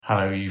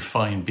Hello, you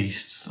fine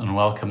beasts, and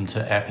welcome to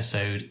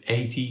episode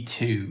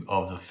 82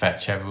 of the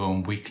Fetch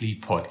Everyone Weekly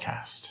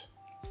podcast.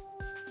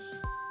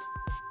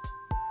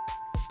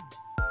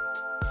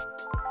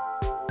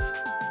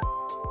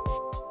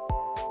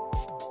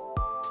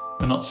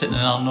 We're not sitting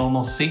in our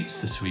normal seats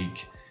this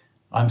week.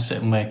 I'm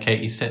sitting where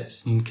Katie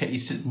sits, and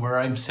Katie's sitting where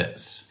I'm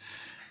sits.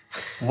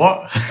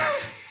 What?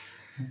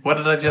 What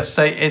did I just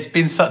say? It's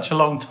been such a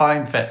long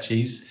time,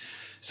 Fetchies.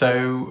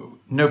 So,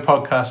 no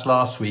podcast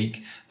last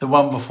week. The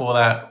one before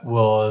that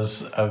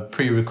was a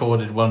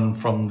pre-recorded one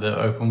from the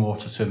Open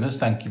Water Swimmers.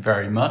 Thank you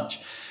very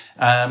much.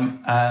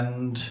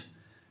 And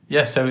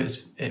yeah, so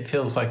it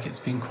feels like it's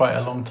been quite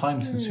a long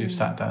time since we've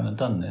sat down and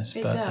done this.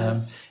 It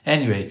does.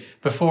 Anyway,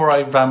 before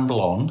I ramble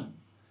on,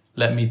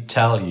 let me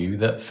tell you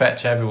that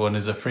Fetch Everyone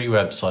is a free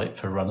website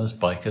for runners,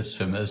 bikers,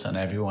 swimmers, and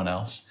everyone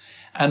else.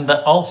 And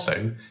that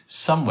also,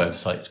 some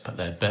websites put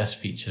their best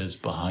features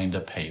behind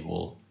a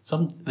paywall.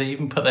 They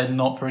even put their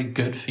not very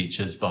good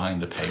features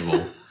behind a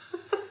paywall.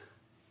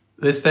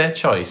 It's their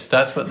choice.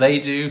 That's what they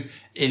do.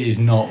 It is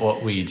not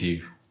what we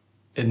do.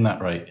 Isn't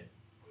that right?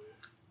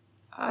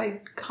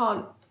 I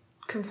can't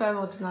confirm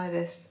or deny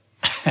this.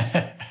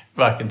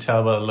 Well, I can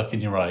tell by the look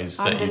in your eyes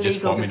that you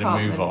just want me to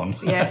move on.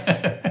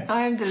 Yes,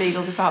 I am the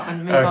legal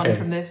department. Move on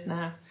from this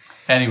now.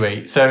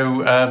 Anyway,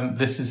 so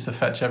this is the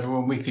Fetch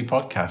Everyone Weekly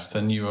podcast,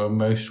 and you are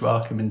most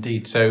welcome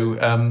indeed. So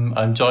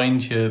I'm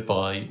joined here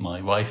by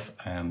my wife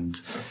and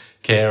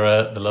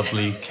Kira, the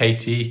lovely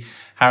Katie.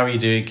 How are you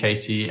doing,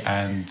 Katie?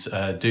 And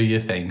do your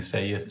thing.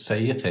 Say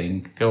your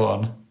thing. Go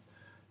on.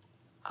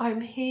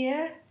 I'm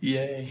here.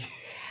 Yay.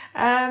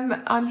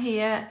 I'm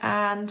here,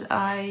 and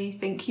I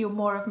think you're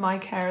more of my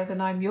carer than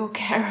I'm your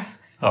carer.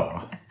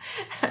 Oh.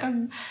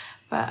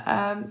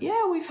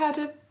 Yeah, we've had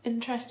an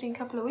interesting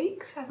couple of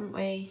weeks, haven't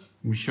we?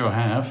 We sure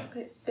have.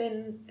 It's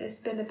been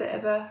a bit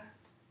of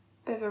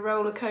a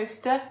roller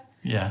coaster.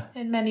 Yeah.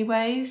 In many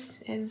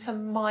ways, in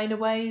some minor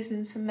ways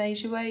and some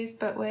major ways,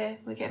 but we're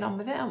getting on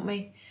with it, aren't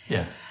we?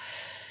 Yeah.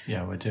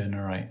 Yeah, we're doing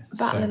all right.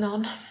 Battling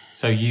on.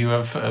 So you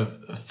have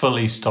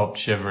fully stopped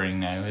shivering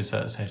now, is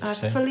that safe to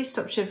say? I've fully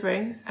stopped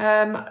shivering.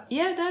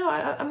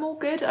 I'm all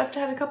good. I've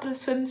had a couple of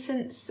swims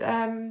since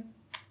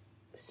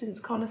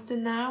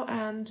Coniston now,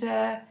 and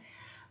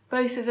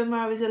both of them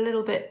where I was a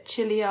little bit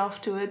chilly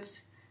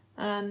afterwards.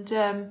 And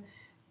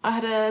I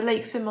had a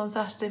lake swim on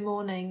Saturday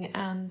morning,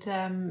 and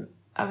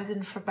I was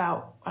in for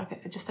about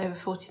just over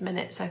 40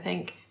 minutes, I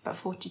think, about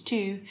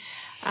 42,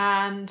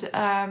 and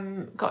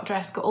got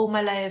dressed, got all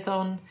my layers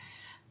on,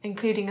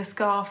 including a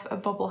scarf, a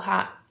bobble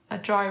hat, a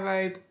dry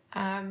robe,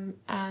 and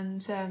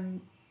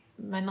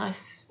my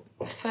nice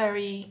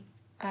furry,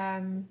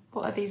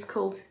 what are these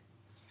called?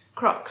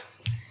 Crocs.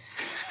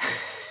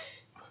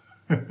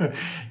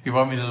 You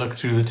want me to look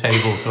through the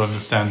table to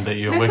understand that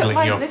you're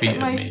wiggling your feet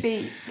at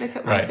me? Look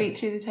at my feet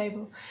through the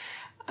table.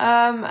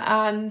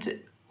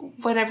 And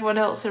when everyone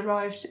else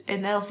arrived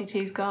in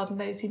LC2's garden,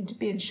 they seemed to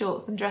be in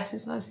shorts and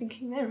dresses, and I was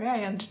thinking they're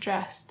very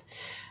underdressed.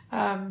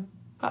 But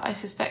I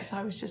suspect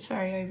I was just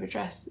very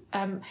overdressed.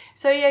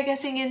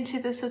 Getting into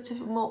the sort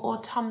of more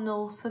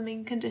autumnal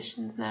swimming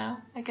conditions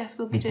now. I guess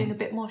we'll be doing a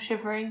bit more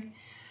shivering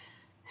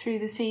through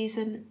the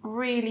season.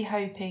 Really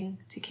hoping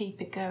to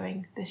keep it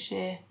going this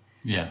year.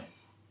 Yeah.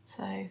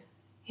 So,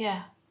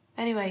 yeah.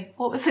 Anyway,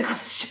 what was the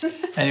question?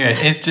 Anyway,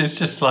 it's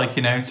just like,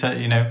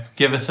 to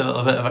give us a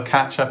little bit of a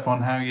catch up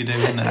on how you're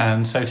doing.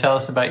 And so tell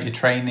us about your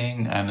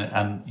training,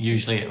 and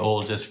usually it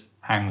all just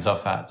hangs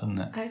off that, doesn't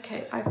it?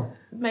 Okay, I've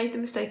made the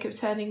mistake of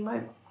turning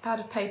my pad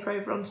of paper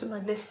over onto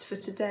my list for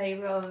today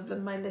rather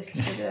than my list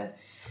for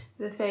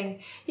the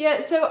thing.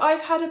 Yeah, so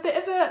I've had a bit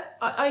of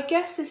I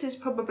guess this is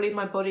probably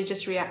my body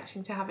just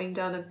reacting to having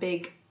done a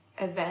big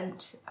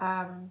event.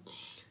 And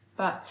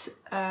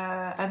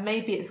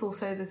maybe it's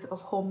also the sort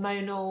of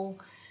hormonal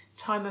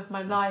time of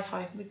my life.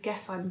 I would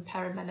guess I'm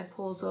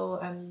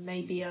perimenopausal, and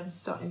maybe I'm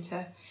starting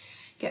to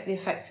get the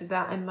effects of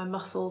that in my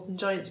muscles and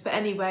joints. But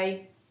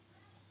anyway,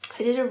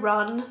 I did a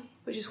run,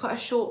 which is quite a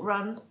short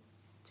run,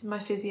 to my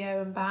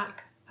physio and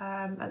back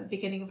at the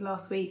beginning of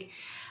last week.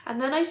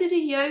 And then I did a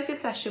yoga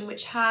session,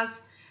 which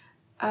has,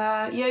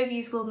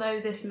 yogis will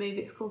know this move,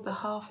 it's called the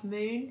half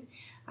moon.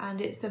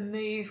 And it's a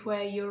move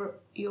where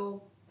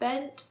you're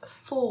bent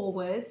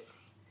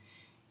forwards,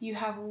 you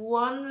have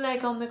one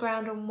leg on the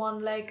ground and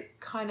one leg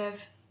kind of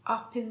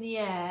up in the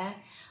air,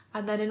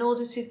 and then in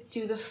order to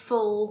do the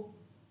full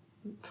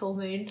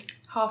moon,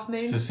 half moon.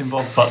 Does this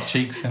involve butt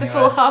cheeks anyway? The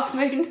full half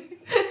moon.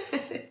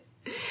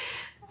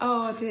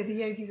 Oh dear, the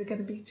yogis are going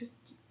to be just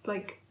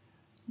like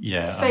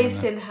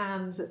face in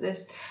hands at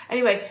this.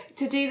 Anyway,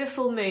 to do the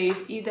full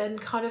move, you then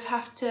kind of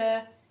have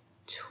to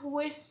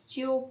twist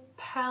your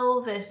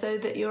pelvis so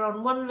that you're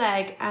on one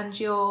leg and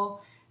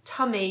your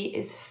tummy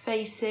is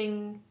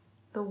facing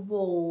the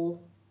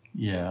wall.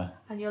 Yeah.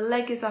 And your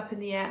leg is up in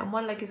the air and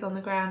one leg is on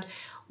the ground.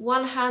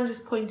 One hand is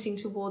pointing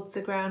towards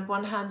the ground,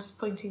 one hand is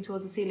pointing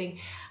towards the ceiling,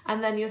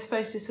 and then you're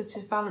supposed to sort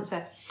of balance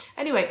there.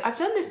 Anyway, I've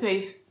done this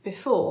move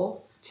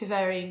before to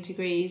varying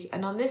degrees,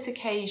 and on this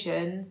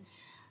occasion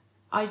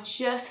I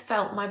just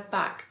felt my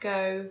back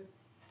go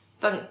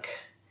thunk,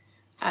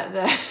 at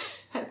the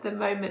at the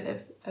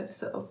moment of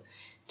sort of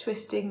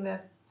twisting the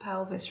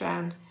pelvis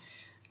round,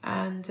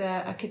 and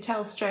I could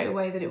tell straight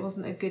away that it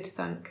wasn't a good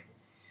thunk.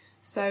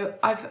 So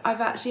I've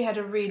actually had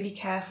a really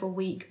careful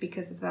week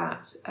because of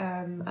that,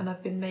 and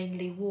I've been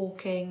mainly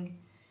walking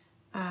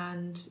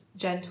and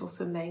gentle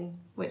swimming,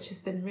 which has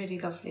been really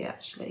lovely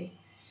actually.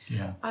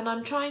 Yeah. And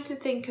I'm trying to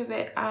think of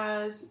it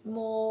as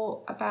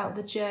more about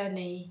the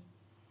journey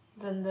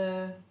than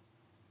the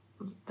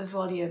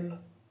volume,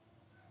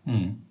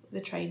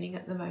 the training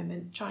at the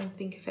moment. Try and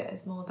think of it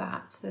as more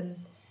that than...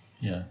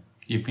 Yeah.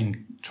 You've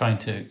been trying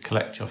to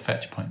collect your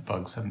fetch point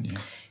bugs, haven't you?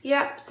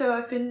 Yeah, so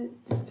I've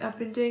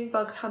been doing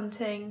bug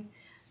hunting,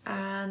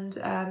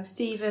 and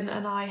Stephen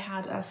and I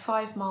had a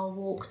 5-mile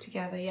walk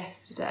together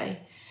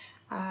yesterday,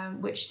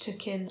 which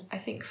took in, I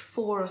think,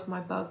 4 of my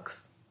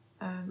bugs,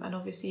 and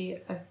obviously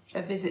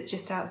a visit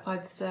just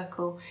outside the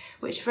circle,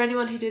 which for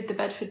anyone who did the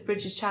Bedford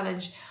Bridges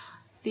Challenge,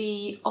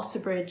 the Otter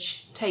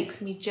Bridge takes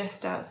me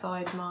just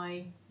outside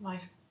my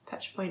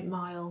fetch point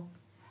mile.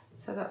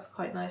 So that's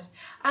quite nice.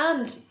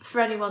 And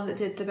for anyone that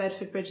did the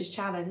Bedford Bridges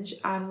Challenge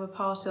and were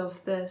part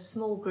of the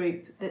small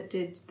group that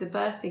did the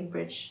Birthing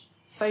Bridge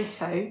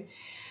photo,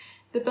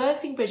 the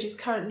Birthing Bridge is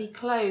currently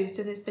closed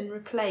and has been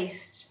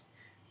replaced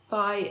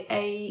by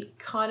a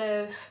kind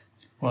of...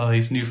 Well,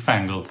 these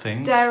newfangled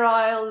things.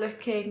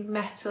 Sterile-looking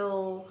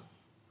metal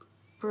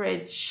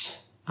bridge,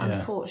 Yeah.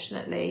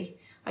 Unfortunately.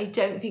 I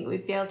don't think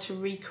we'd be able to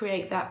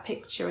recreate that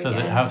picture again.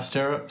 Does it have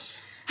stirrups?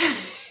 I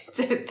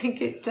don't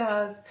think it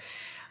does.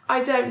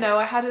 I don't know.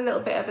 I had a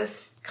little bit of a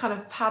kind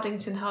of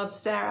Paddington hard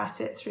stare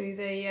at it through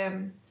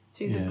the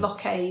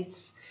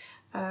blockades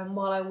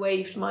while I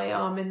waved my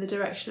arm in the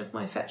direction of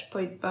my fetch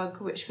point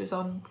bug, which was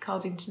on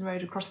Cardington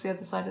Road across the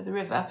other side of the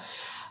river.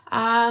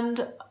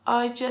 And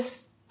I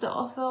just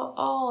thought,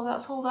 oh,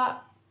 that's all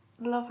that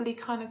lovely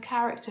kind of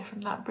character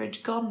from that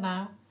bridge gone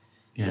now.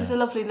 Yeah. It was a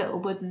lovely little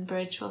wooden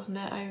bridge, wasn't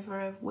it,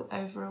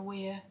 over a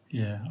weir?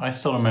 Yeah, I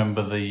still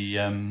remember the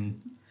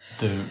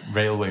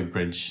railway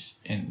bridge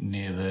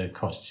near the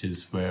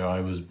cottages where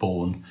I was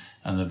born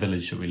and the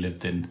village that we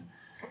lived in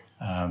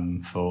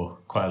for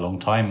quite a long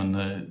time, and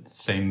the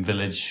same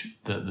village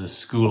that the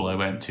school I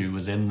went to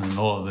was in, and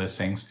all of those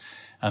things.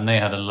 And they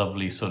had a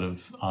lovely sort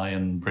of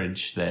iron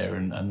bridge there,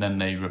 and then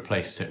they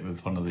replaced it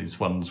with one of these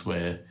ones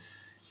where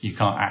you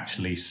can't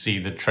actually see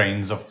the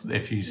trains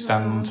if you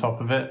stand on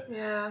top of it.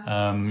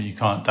 Yeah. You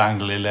can't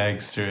dangle your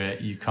legs through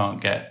it. You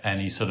can't get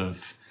any sort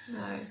of...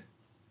 No.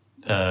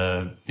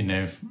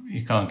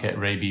 You can't get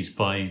rabies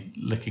by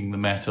licking the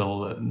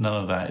metal. None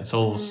of that. It's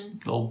all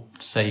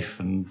safe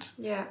and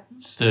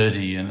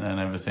sturdy and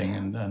everything,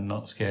 and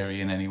not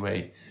scary in any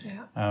way.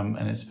 Yeah.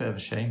 And it's a bit of a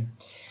shame,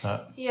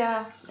 but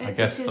I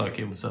guess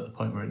it was at the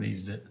point where it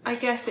needed it. I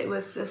guess it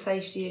was a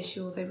safety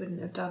issue, or they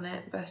wouldn't have done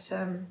it. But it's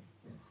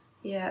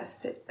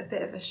a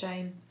bit of a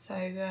shame. So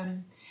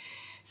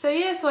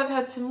I've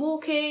had some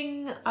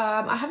walking.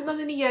 I haven't done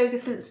any yoga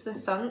since the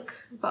thunk,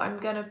 but I'm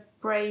going to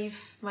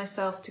brave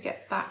myself to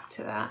get back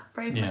to that.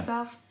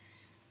 Myself?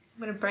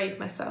 I'm going to brave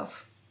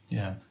myself.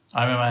 Yeah.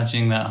 I'm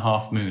imagining that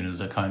half moon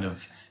as a kind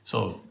of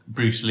sort of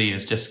Bruce Lee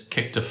has just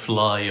kicked a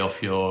fly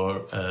off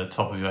your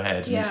top of your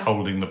head and is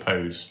holding the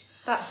pose.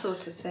 That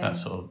sort of thing. That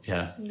sort of,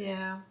 yeah.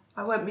 Yeah.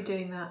 I won't be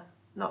doing that.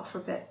 Not for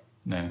a bit.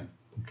 No.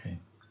 Okay.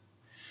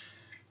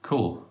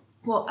 Cool.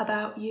 What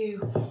about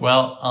you?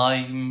 Well,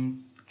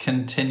 I'm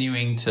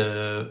continuing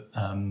to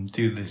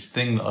do this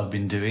thing that I've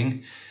been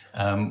doing,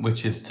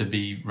 which is to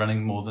be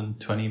running more than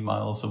 20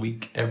 miles a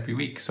week every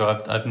week. So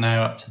I've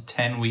now up to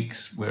 10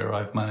 weeks where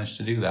I've managed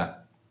to do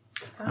that.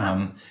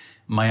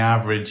 My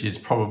average is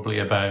probably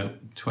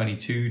about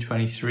 22,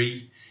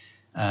 23.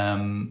 But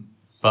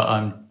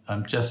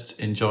I'm just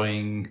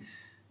enjoying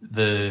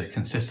the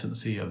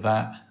consistency of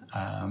that.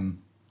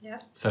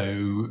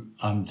 So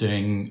I'm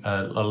doing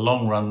a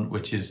long run,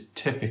 which is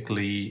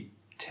typically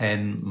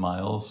 10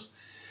 miles.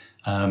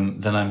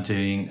 Then I'm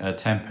doing a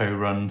tempo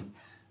run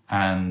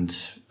and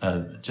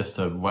just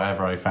a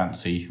whatever I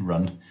fancy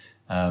run.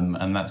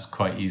 And that's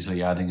quite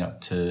easily adding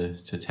up to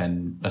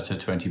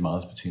 20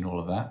 miles between all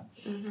of that.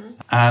 Mm-hmm.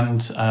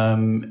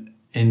 And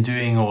in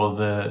doing all of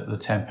the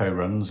tempo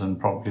runs, and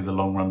probably the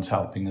long runs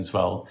helping as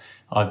well,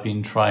 I've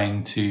been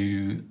trying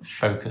to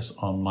focus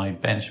on my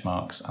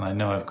benchmarks. And I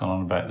know I've gone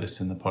on about this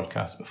in the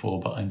podcast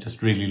before, but I'm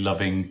just really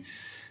loving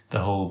the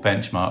whole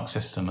benchmark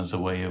system as a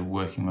way of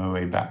working my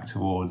way back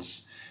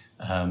towards,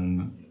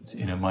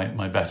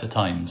 my better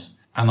times.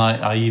 And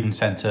I even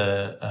sent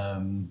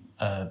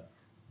a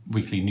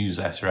weekly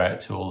newsletter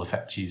out to all the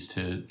fetchies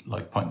to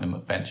point them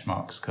at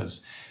benchmarks,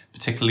 because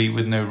particularly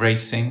with no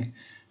racing,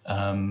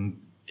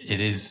 it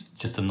is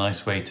just a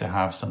nice way to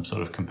have some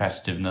sort of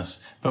competitiveness,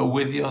 but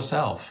with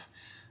yourself.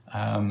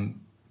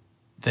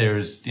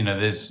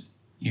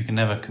 You can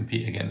never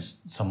compete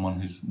against someone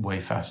who's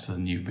way faster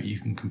than you, but you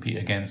can compete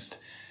against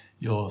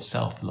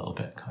yourself a little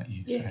bit, can't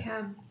you? You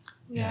can.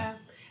 Yeah.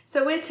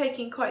 So we're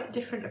taking quite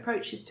different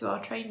approaches to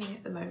our training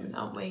at the moment,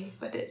 aren't we?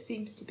 But it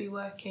seems to be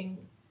working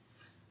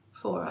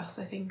for us,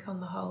 I think, on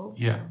the whole.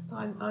 Yeah.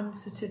 I'm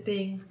sort of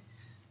being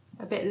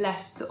a bit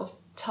less sort of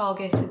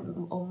target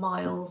or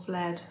miles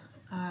led,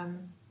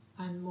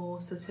 and more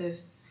sort of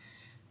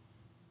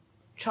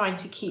trying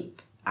to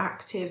keep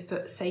active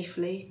but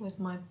safely with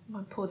my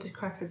poor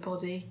decrepit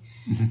body.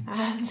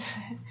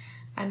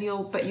 and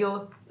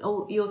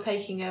you're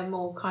taking a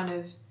more kind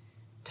of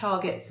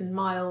targets and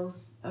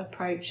miles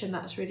approach, and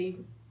that's really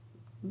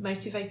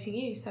motivating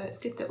you. So it's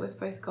good that we've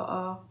both got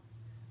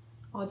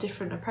our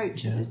different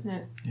approaches, isn't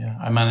it? Yeah,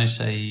 I managed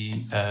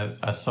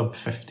a sub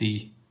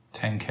 50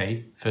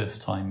 10k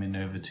first time in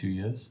over 2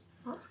 years.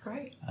 That's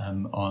great.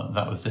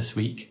 That was this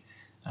week.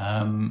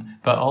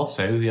 But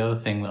also the other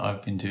thing that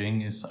I've been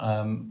doing is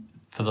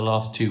for the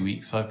last 2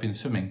 weeks I've been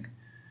swimming.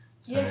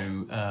 So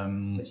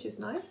which is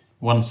nice.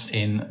 Once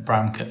in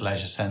Bramcote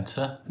Leisure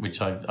Centre, which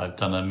I've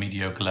done a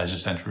mediocre leisure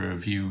centre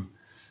review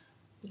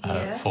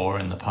for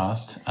in the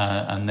past,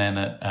 and then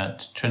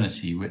at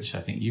Trinity, which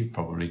I think you've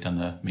probably done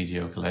a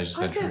mediocre leisure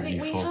centre review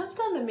for. I don't think we have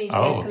done a mediocre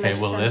Oh, okay.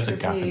 leisure Well, there's a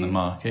centre gap in the review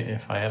market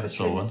if I ever for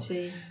saw one.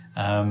 Trinity.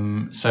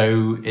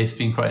 So it's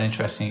been quite an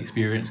interesting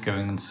experience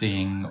going and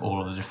seeing all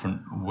of the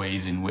different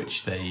ways in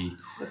which the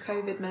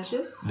COVID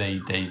measures.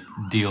 They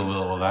deal with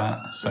all of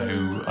that.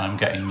 So I'm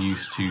getting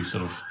used to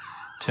sort of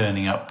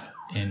turning up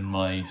in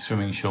my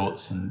swimming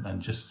shorts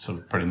and just sort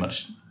of pretty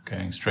much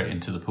going straight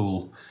into the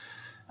pool,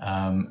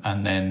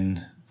 and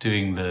then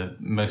doing the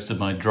most of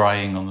my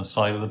drying on the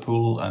side of the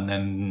pool, and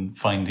then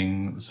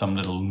finding some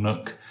little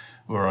nook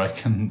where I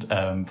can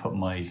put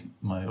my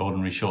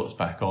ordinary shorts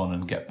back on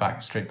and get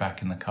straight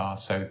back in the car.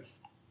 So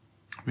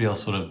real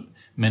sort of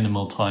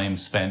minimal time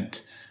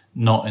spent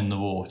not in the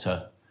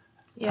water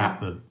at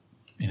the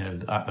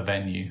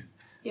venue.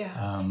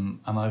 Yeah. And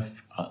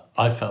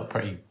I've felt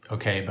pretty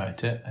okay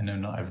about it. I know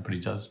not everybody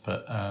does,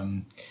 but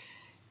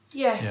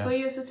yes, well,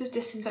 you're sort of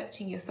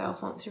disinfecting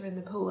yourself once you're in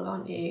the pool,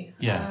 aren't you?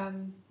 Yeah.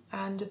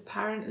 And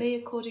apparently,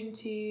 according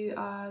to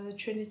the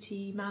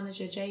Trinity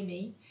manager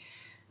Jamie,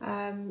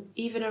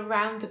 even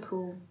around the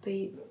pool,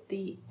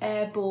 the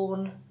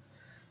airborne.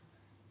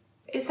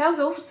 It sounds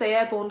awful to say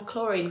airborne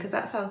chlorine, because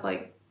that sounds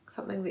like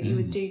something that you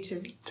would do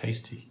to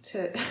tasty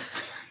to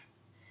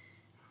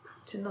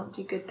not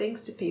do good things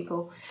to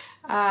people.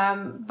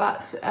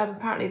 But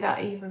apparently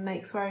that even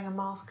makes wearing a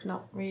mask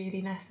not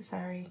really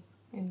necessary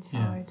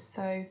inside. Yeah.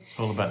 So it's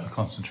all about the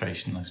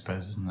concentration, I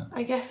suppose, isn't it?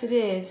 I guess it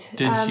is.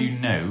 Did you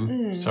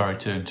know? Sorry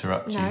to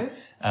interrupt you. No.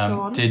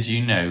 Go on. Did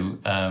you know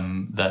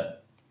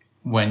that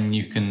when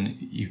you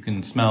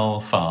can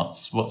smell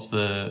farts, what's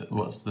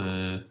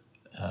the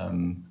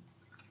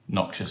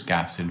noxious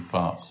gas in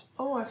farts?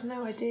 Oh, I've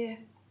no idea.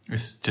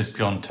 It's just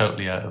gone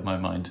totally out of my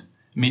mind.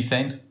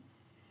 Methane.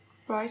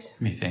 Right.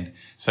 Methane.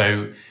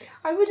 So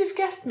I would have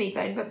guessed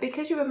methane, but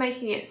because you were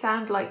making it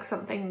sound like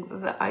something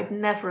that I'd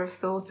never have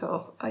thought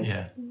of,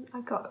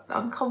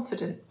 I'm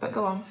confident. But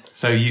go on.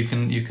 So you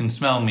can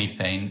smell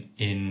methane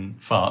in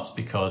farts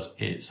because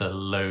it's a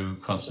low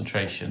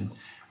concentration.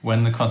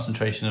 When the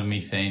concentration of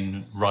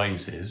methane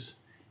rises,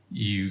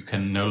 you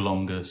can no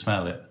longer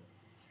smell it.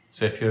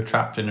 So if you're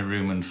trapped in a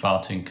room and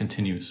farting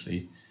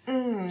continuously,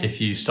 if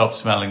you stop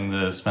smelling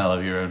the smell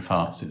of your own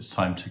farts, it's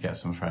time to get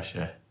some fresh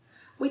air.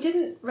 We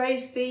didn't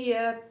raise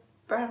the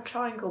brown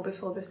triangle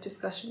before this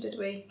discussion, did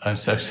we? I'm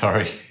so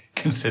sorry.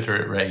 Consider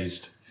it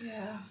raised.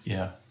 Yeah.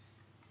 Yeah.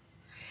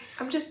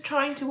 I'm just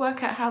trying to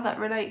work out how that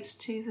relates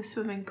to the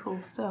swimming pool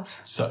stuff.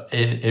 So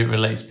it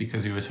relates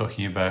because you were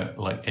talking about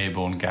like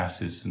airborne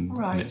gases and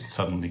it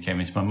suddenly came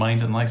into my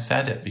mind, and I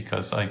said it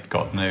because I'd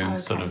got no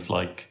sort of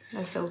like...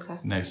 No filter.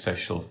 No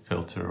social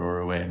filter or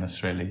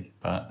awareness really,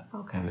 but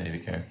there we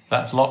go.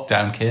 That's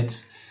lockdown,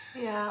 kids.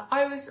 Yeah,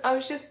 I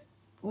was just...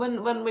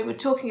 When we were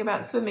talking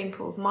about swimming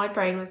pools, my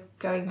brain was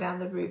going down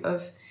the route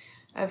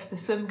of the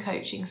swim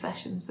coaching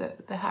sessions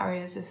that the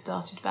Harriers have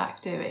started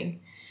back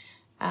doing.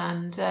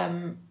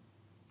 And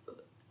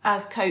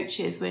as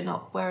coaches, we're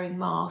not wearing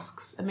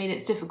masks. I mean,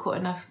 it's difficult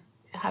enough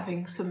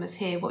having swimmers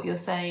hear what you're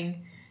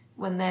saying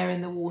when they're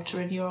in the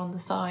water and you're on the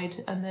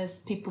side and there's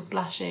people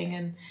splashing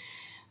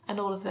and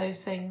all of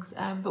those things.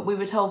 But we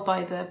were told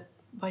by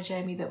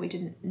Jamie that we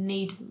didn't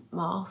need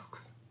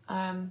masks.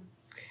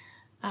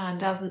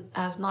 And as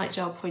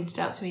Nightjar pointed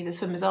out to me, the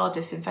swimmers are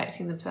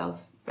disinfecting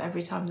themselves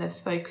every time they've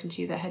spoken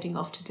to you. They're heading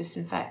off to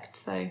disinfect.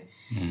 So,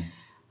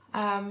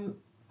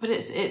 but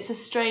it's a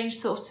strange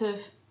sort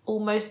of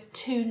almost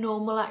too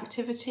normal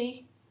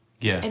activity.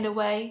 Yeah. In a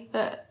way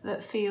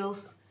that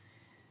feels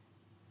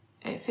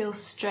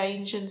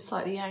strange and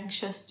slightly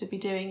anxious to be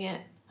doing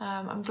it.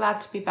 I'm glad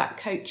to be back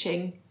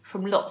coaching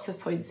from lots of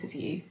points of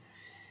view.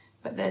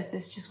 But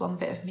there's just one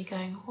bit of me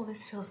going, oh,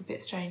 this feels a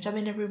bit strange. I'm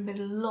in a room with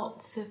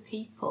lots of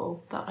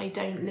people that I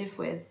don't live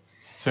with.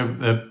 So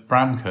the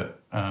Bramcote,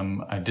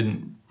 I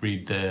didn't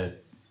read their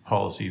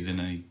policies in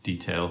any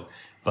detail,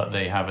 but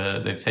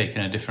they've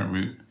taken a different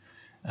route.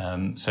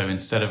 So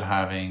instead of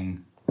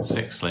having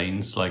 6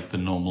 lanes like the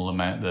normal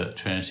amount that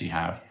Trinity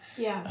have,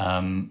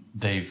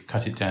 they've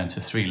cut it down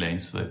to 3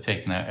 lanes. So they've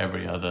taken out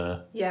every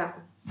other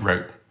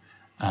rope,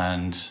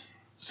 and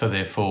so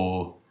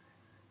therefore,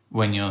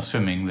 when you're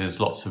swimming,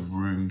 there's lots of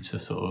room to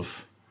sort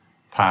of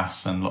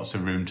pass and lots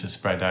of room to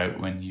spread out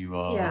when you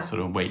are Yeah.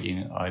 sort of waiting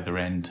at either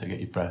end to get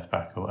your breath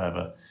back or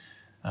whatever.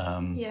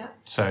 Yeah.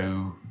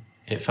 So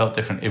it felt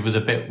different. It was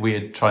a bit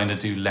weird trying to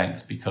do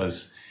length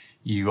because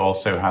you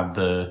also had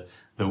the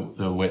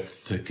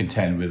width to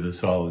contend with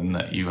as well, in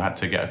that you had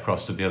to get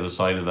across to the other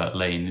side of that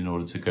lane in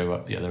order to go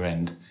up the other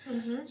end.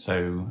 Mm-hmm.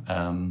 So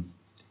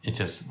it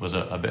just was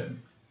a bit,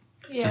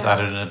 Yeah. just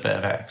added a bit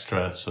of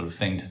extra sort of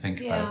thing to think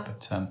Yeah.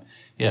 about. But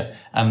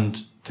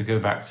and to go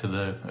back to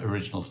the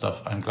original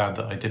stuff, I'm glad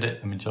that I did it.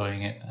 I'm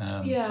enjoying it.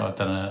 Yeah. So I've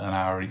done an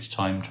hour each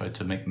time, tried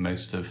to make the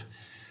most of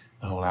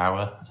the whole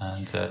hour,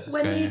 and it's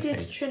When going you okay.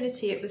 did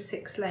Trinity, it was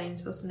 6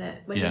 lanes, wasn't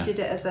it? When Yeah. you did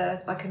it as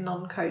a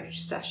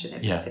non-coach session, it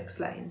was Yeah. 6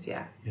 lanes.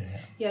 Yeah. Yeah.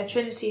 Yeah,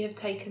 Trinity have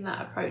taken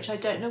that approach. I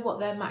don't know what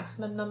their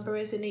maximum number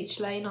is in each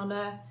lane on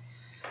a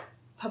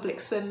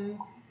public swim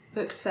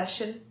booked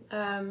session,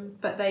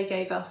 but they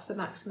gave us the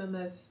maximum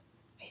of,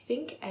 I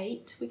think,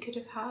 8 we could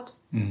have had,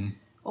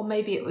 or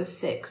maybe it was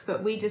 6.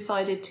 But we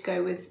decided to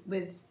go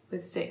with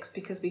 6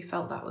 because we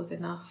felt that was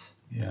enough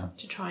Yeah.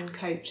 to try and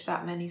coach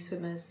that many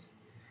swimmers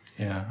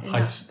Yeah. in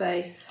that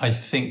space. I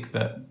think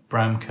that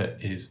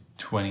Bramcut is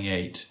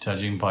 28,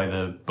 judging by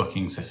the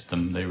booking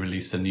system. They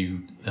release the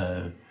new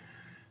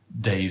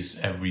days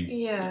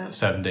every Yeah.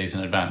 7 days in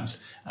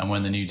advance, and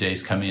when the new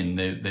days come in,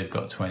 they've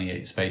got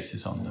 28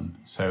 spaces on them.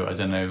 So I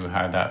don't know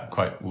how that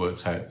quite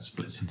works out. It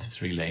splits into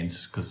 3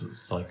 lanes because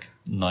it's like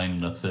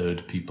 9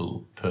 1/3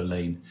 people per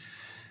lane.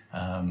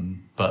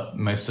 But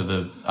most of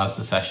as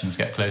the sessions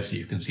get closer,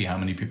 you can see how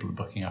many people are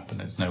booking up, and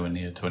it's nowhere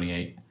near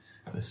 28.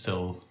 There's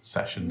still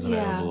sessions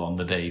available on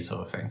the day,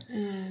 sort of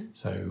thing.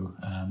 So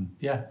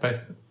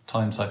both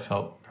times I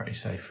felt pretty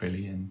safe,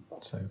 really, and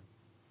so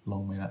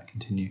long may that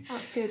continue.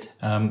 That's good.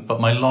 But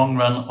my long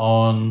run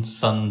on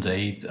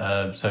Sunday,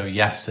 so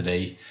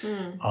yesterday,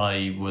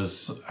 I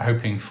was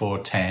hoping for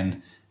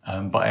 10,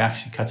 but I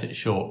actually cut it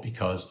short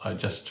because I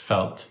just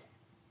felt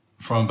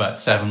from about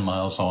 7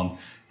 miles on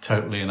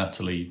totally and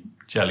utterly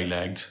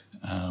jelly-legged.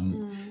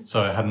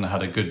 So I hadn't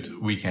had a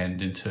good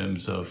weekend in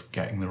terms of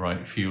getting the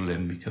right fuel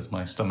in because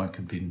my stomach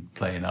had been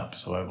playing up,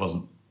 so I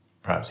wasn't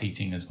perhaps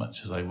eating as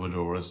much as I would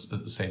or at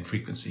the same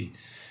frequency.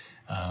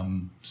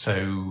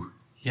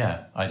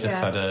 I just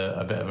had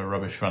a bit of a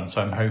rubbish run.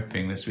 So I'm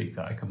hoping this week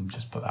that I can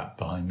just put that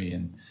behind me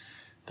and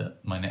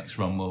that my next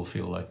run will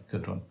feel like a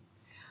good one.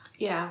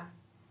 Yeah.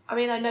 I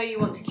mean, I know you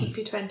want to keep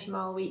your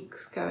 20-mile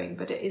weeks going,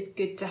 but it is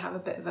good to have a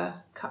bit of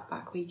a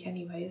cutback week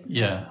anyway, isn't it?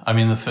 Yeah. I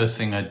mean, the first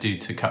thing I'd do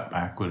to cut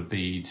back would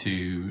be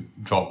to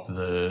drop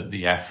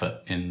the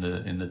effort in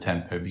the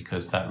tempo,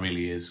 because that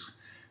really is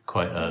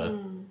quite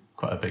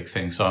a big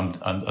thing. So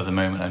I'm at the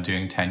moment I'm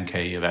doing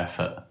 10k of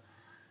effort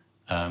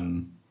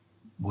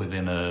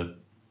within a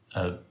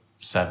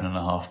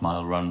 7.5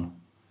 mile run.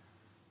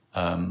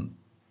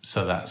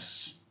 So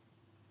that's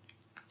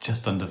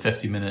just under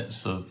 50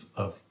 minutes of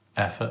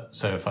effort.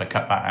 So if I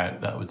cut that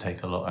out, that would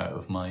take a lot out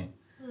of my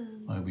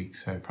week.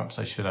 So perhaps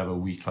I should have a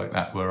week like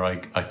that where I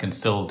can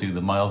still do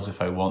the miles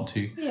if I want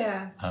to.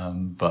 Yeah.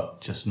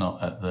 But just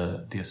not at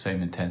the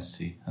same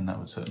intensity, and that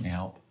would certainly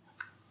help.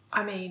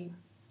 I mean,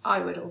 I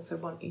would also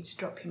want you to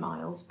drop your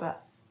miles,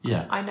 but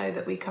Yeah. I know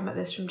that we come at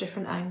this from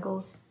different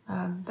angles.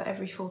 But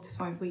every 4 to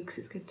 5 weeks,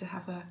 it's good to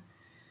have a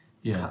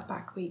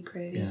cutback week,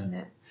 really, isn't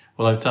it?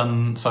 Well, I've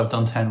done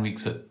 10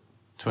 weeks at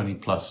 20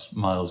 plus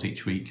miles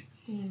each week.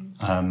 And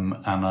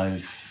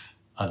I've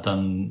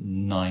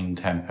done 9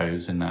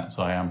 tempos in that,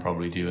 so I am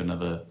probably due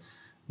another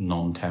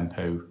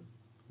non-tempo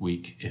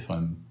week if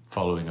I'm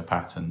following a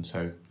pattern.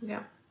 So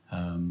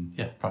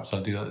perhaps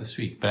I'll do that this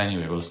week. But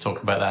anyway, we'll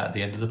talk about that at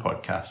the end of the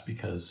podcast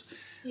because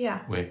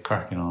we're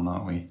cracking on,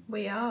 aren't we?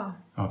 We are.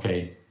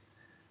 Okay.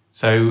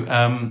 So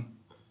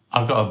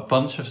I've got a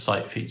bunch of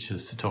site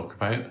features to talk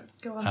about.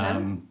 Go on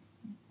then.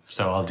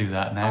 So I'll do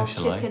that now,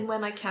 shall I? I'll chip in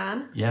when I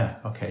can. Yeah,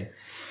 okay.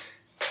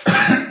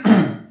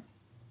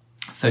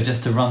 So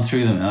just to run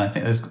through them, and I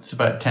think there's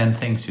about 10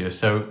 things here.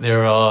 So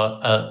there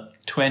are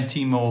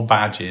 20 more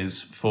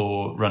badges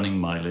for running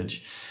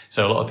mileage.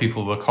 So a lot of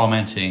people were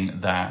commenting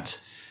that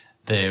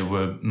there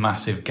were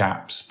massive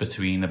gaps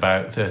between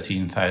about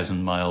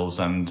 13,000 miles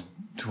and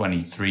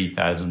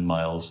 23,000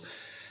 miles.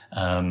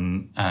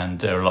 And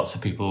there are lots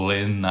of people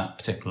in that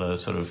particular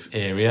sort of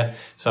area.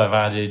 So I've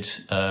added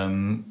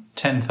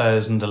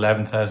 10,000,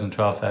 11,000,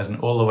 12,000,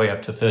 all the way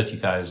up to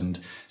 30,000.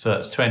 So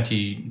that's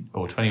 20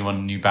 or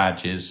 21 new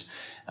badges.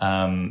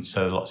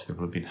 So lots of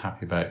people have been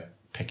happy about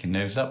picking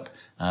those up.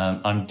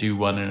 I'm due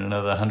one in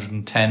another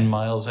 110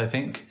 miles, I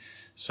think.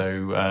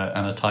 So,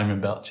 and a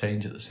timing belt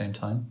change at the same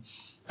time.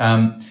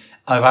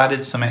 I've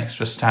added some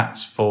extra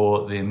stats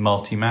for the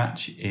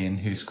multi-match in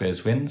Who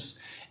Squares Wins.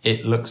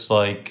 It looks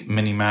like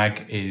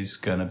Minimag is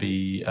going to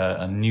be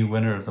a new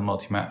winner of the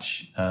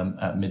multi-match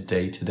at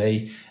midday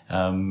today,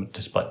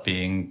 despite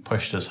being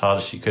pushed as hard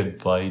as she could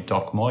by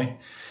Doc Moy.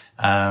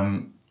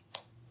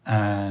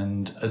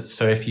 And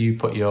so if you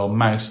put your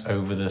mouse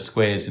over the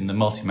squares in the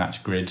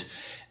multi-match grid,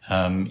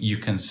 you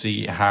can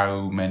see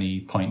how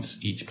many points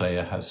each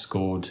player has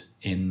scored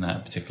in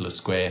that particular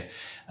square.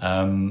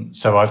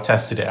 So I've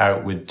tested it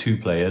out with 2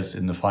 players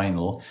in the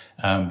final,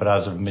 but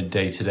as of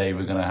midday today,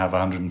 we're going to have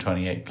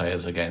 128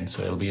 players again.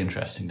 So it'll be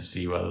interesting to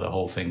see whether the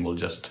whole thing will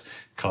just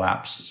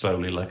collapse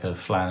slowly like a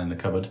flan in the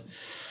cupboard.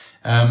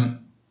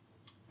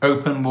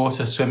 Open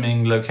water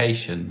swimming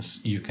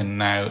locations. You can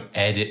now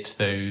edit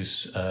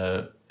those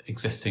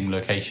existing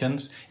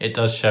locations. It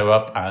does show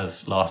up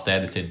as last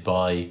edited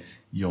by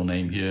your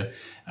name here.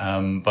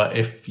 But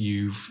if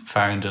you've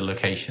found a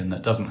location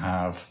that doesn't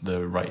have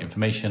the right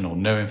information or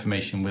no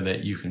information with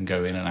it, you can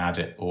go in and add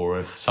it. Or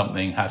if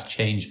something has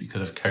changed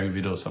because of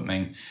COVID or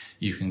something,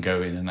 you can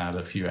go in and add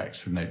a few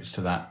extra notes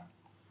to that.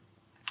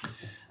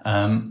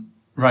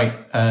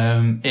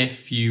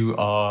 If you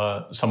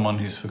are someone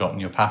who's forgotten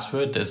your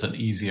password, there's an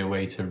easier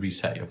way to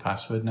reset your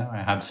password now.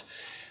 I had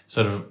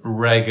sort of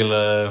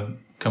regular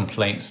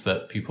complaints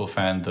that people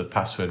found the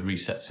password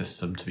reset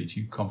system to be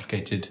too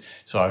complicated.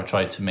 So I've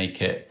tried to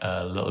make it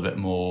a little bit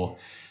more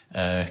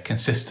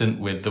consistent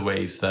with the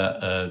ways that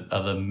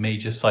other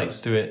major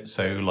sites do it.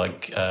 So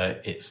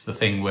it's the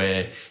thing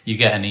where you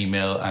get an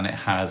email and it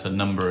has a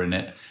number in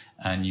it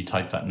and you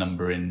type that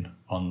number in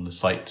on the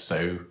site.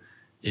 So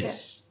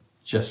it's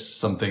just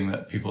something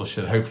that people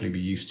should hopefully be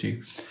used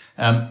to.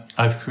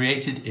 I've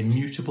created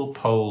immutable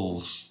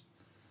polls.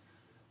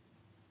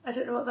 I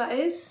don't know what that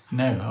is.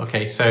 No.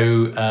 Okay.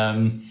 So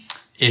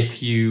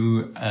if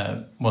you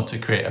want to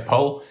create a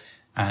poll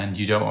and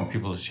you don't want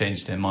people to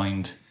change their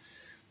mind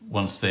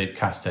once they've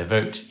cast their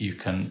vote, you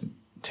can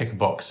tick a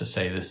box to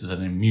say this is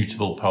an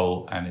immutable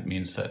poll, and it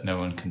means that no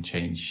one can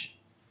change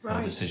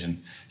their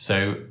decision.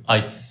 So I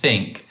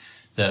think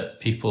that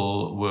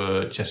people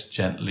were just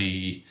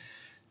gently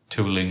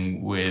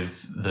tooling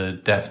with the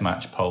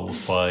deathmatch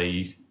polls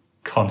by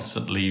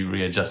constantly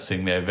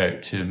readjusting their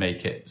vote to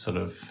make it sort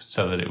of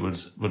so that it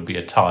would be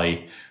a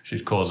tie, which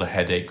would cause a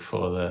headache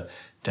for the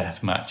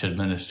deathmatch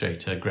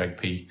administrator, Greg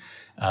P.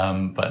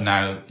 But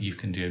now you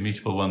can do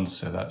immutable ones,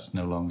 so that's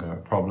no longer a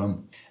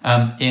problem.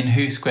 In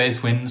Who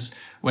Squares Wins,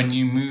 when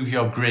you move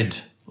your grid,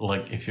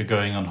 like if you're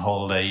going on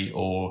holiday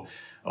or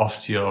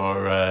off to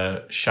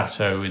your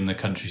chateau in the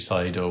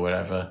countryside or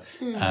wherever,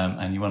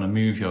 and you want to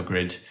move your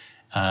grid,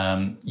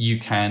 you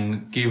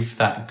can give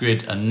that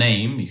grid a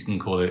name. You can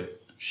call it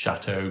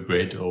Chateau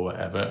Grid or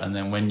whatever, and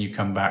then when you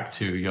come back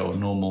to your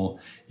normal,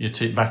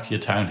 back to your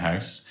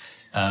townhouse,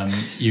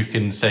 you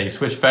can say,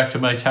 switch back to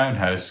my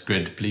townhouse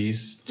grid,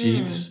 please,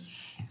 Jeeves.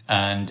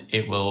 And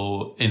it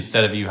will,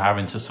 instead of you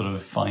having to sort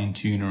of fine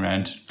tune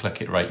around to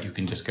click it right, you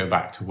can just go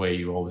back to where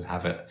you always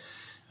have it.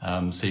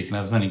 So you can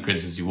have as many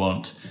grids as you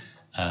want,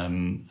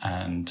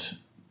 and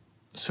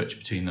switch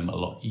between them a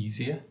lot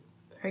easier.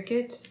 Very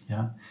good.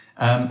 Yeah.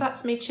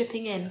 That's me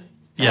chipping in.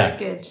 Very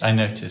good. I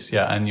noticed.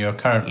 Yeah, and you're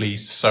currently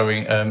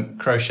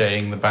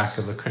crocheting the back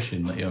of a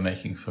cushion that you're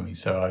making for me.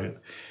 So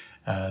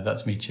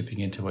that's me chipping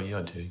into what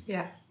you're doing.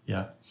 Yeah.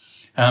 Yeah.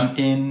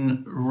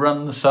 In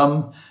Run the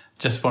Sum,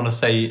 just want to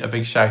say a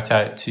big shout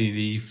out to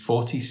the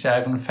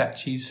 47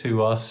 fetchies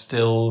who are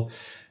still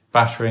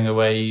battering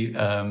away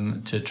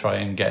to try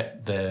and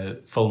get their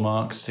full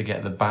marks to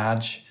get the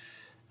badge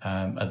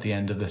at the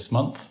end of this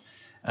month.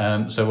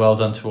 So well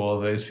done to all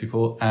of those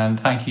people. And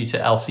thank you to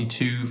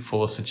LC2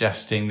 for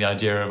suggesting the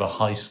idea of a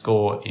high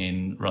score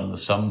in Run the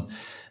Sum,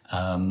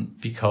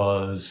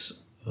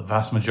 because the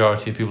vast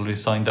majority of people who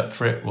signed up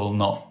for it will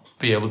not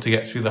be able to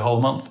get through the whole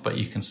month, but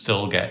you can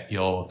still get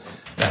your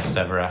best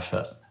ever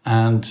effort.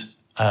 And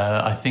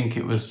I think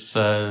it was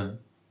the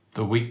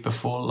week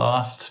before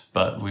last,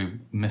 but we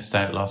missed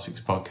out last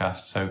week's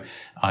podcast. So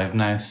I've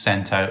now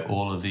sent out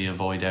all of the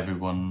Avoid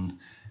Everyone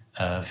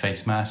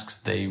face masks.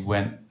 They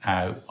went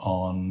out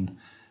on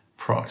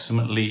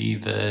approximately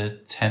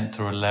the 10th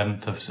or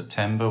 11th of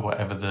September,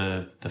 whatever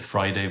the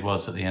Friday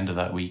was at the end of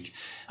that week.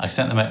 I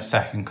sent them out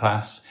second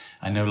class.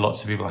 I know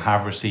lots of people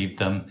have received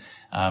them.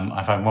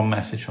 I've had one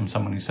message from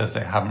someone who says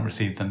they haven't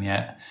received them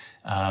yet.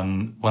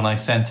 When I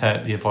sent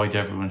out the Avoid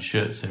Everyone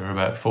shirts, there were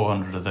about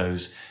 400 of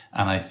those,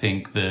 and I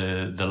think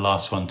the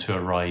last one to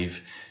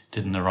arrive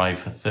didn't arrive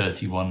for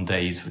 31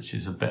 days, which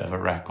is a bit of a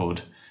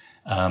record.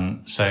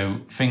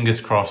 So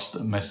fingers crossed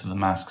that most of the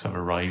masks have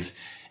arrived.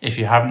 If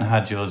you haven't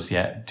had yours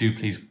yet, do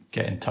please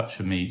get in touch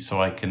with me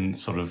so I can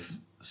sort of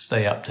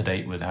stay up to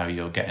date with how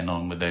you're getting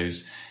on with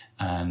those,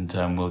 and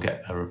we'll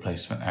get a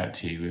replacement out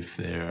to you if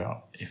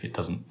it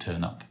doesn't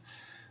turn up.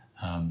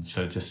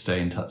 So just stay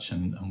in touch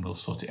and we'll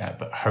sort it out.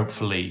 But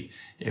hopefully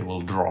it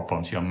will drop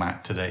onto your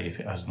Mac today if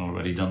it hasn't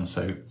already done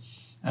so.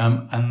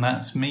 And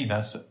that's me.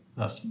 That's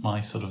my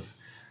sort of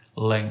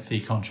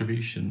lengthy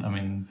contribution. I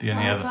mean, the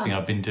only other thing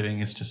I've been doing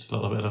is just a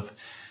little bit of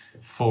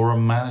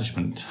forum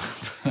management.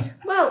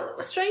 Well,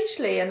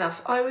 strangely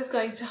enough, I was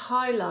going to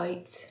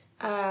highlight,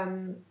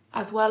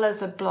 as well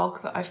as a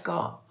blog that I've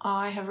got,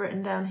 I have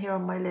written down here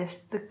on my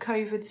list, the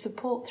COVID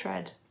support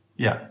thread.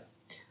 Yeah.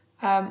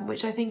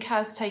 Which I think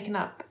has taken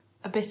up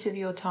a bit of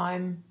your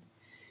time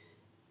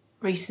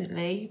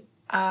recently.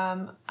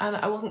 And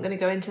I wasn't going to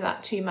go into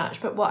that too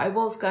much, but what I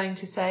was going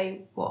to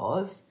say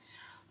was,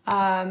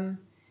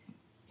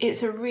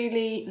 It's a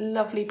really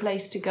lovely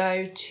place to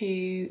go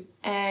to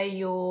air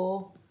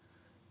your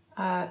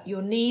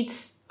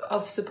needs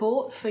of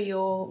support for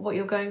what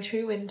you're going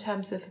through in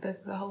terms of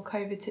the whole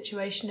COVID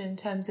situation, in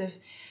terms of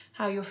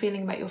how you're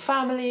feeling about your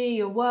family,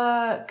 your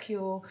work,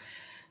 your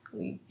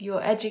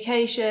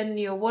education,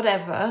 your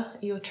whatever,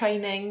 your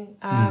training.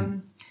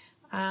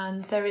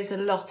 And there is a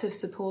lot of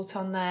support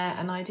on there,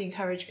 and I'd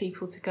encourage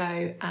people to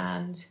go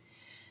and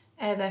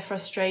air their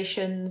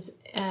frustrations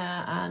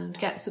and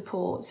get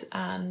support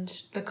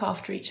and look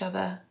after each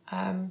other.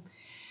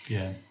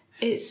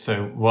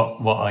 So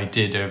what I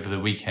did over the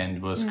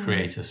weekend was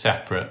create a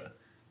separate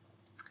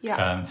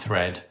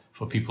thread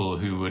for people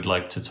who would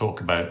like to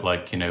talk about,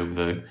 like, you know,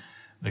 the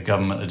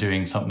government are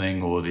doing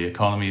something, or the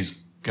economy's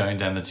going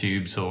down the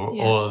tubes, or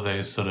all of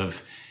those sort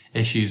of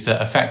issues that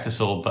affect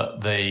us all,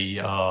 but they're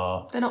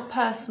not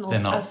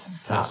personal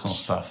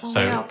stuff. Well,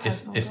 so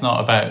it's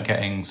not about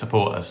getting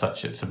support as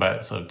such. It's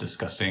about sort of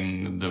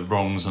discussing the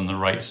wrongs and the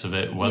rights of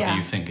it, whether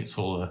you think it's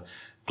all a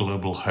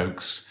global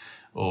hoax,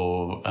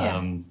 or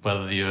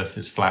whether the earth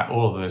is flat.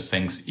 All of those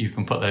things, you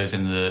can put those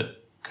in the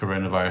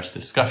coronavirus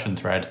discussion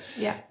thread,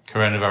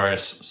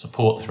 coronavirus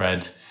support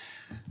thread.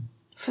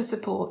 For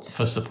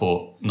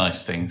support.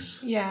 Nice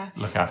things. Yeah.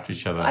 Look after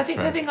each other. I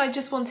think the thing I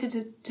just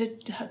wanted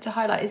to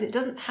highlight is it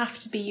doesn't have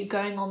to be you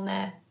going on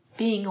there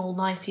being all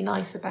nicey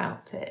nice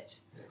about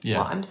it. Yeah.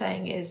 What I'm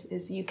saying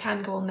is you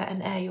can go on there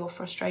and air your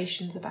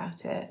frustrations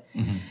about it.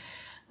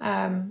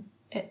 And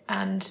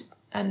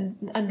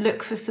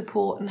look for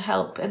support and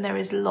help, and there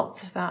is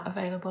lots of that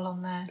available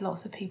on there.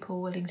 Lots of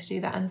people willing to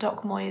do that, and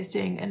Doc Moy is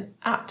doing an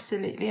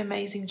absolutely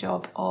amazing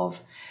job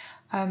of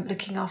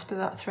looking after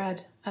that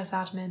thread as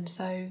admin,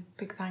 so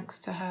big thanks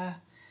to her.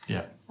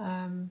 Yeah.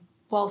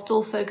 Whilst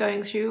also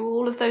going through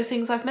all of those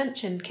things I've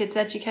mentioned, kids'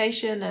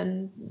 education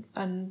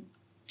and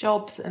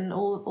jobs, and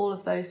all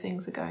of those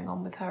things are going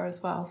on with her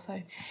as well.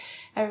 So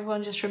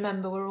everyone just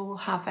remember, we're all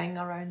having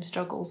our own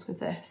struggles with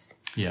this.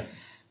 Yeah.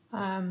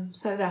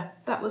 So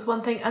that was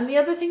one thing. And the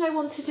other thing I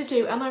wanted to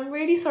do, and I'm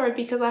really sorry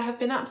because I have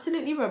been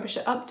absolutely rubbish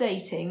at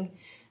updating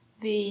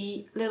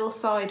the little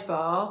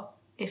sidebar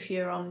if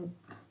you're on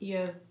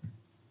your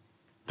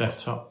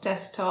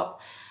desktop,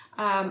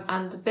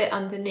 and the bit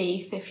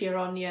underneath if you're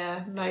on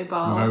your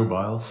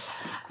mobile.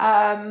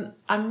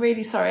 I'm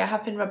really sorry, I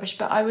have been rubbish,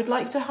 but I would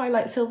like to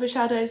highlight Silver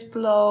Shadow's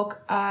blog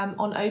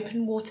on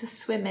open water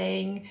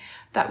swimming.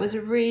 That was a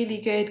really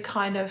good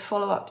kind of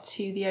follow-up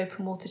to the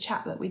open water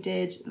chat that we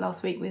did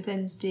last week with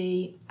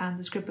Lindsay and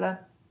the Scribbler.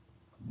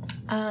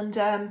 And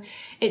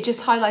it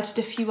just highlighted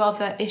a few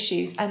other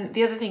issues. And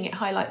the other thing it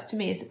highlights to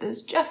me is that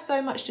there's just so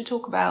much to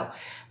talk about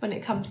when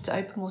it comes to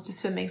open water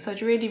swimming. So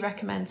I'd really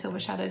recommend Silver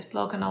Shadow's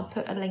blog, and I'll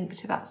put a link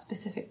to that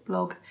specific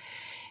blog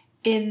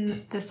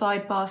in the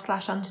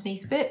sidebar /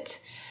 underneath bit.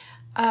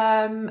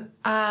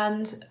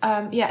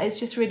 It's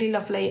just really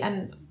lovely.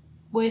 And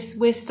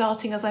we're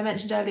starting, as I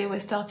mentioned earlier,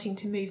 we're starting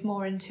to move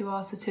more into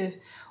our sort of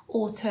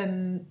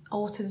autumn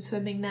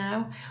swimming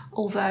now.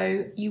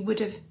 Although you would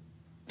have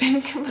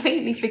been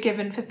completely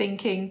forgiven for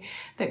thinking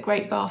that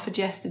Great Barford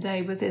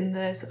yesterday was in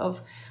the sort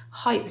of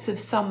heights of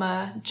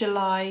summer,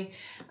 July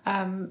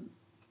kind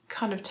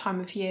of time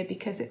of year,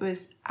 because it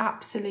was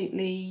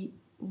absolutely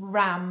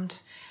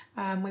rammed.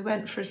 We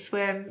went for a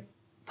swim.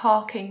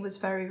 Parking was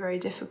very, very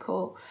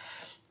difficult,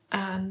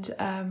 and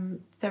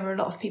there were a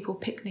lot of people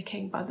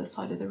picnicking by the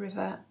side of the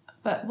river.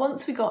 But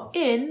once we got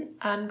in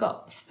and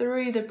got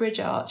through the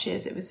bridge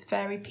arches, it was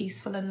very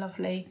peaceful and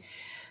lovely,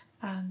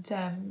 and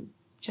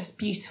just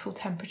beautiful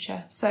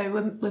temperature. So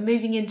we're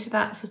moving into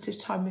that sort of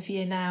time of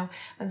year now,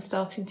 and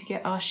starting to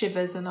get our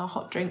shivers and our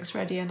hot drinks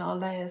ready and our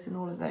layers and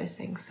all of those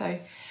things. So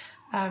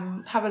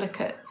have a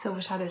look at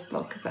Silver Shadow's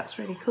blog, because that's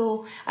really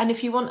cool. And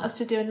if you want us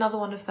to do another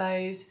one of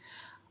those,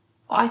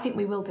 I think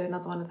we will do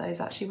another one of those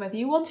actually, whether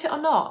you want it or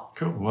not.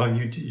 Cool. Well,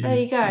 you there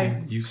you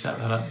go. You set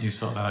that up. You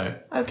sort that out.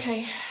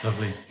 Okay.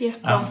 Lovely. Yes,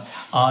 boss.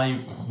 I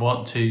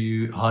want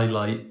to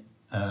highlight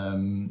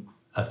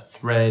a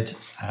thread,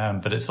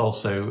 but it's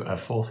also a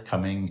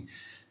forthcoming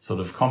sort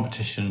of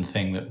competition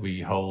thing that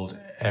we hold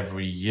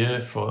every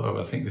year for,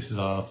 I think this is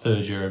our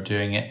third year of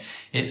doing it.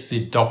 It's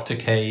the Dr.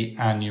 K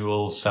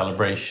annual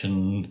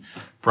celebration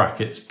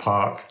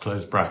 (park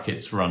close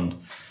brackets)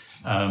 run.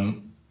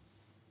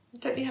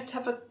 Don't you have to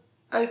have a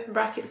open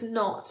brackets,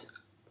 not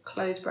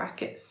close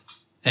brackets?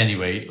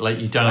 Anyway, like,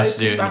 you don't have to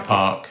do it in a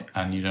park,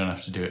 and you don't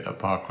have to do it at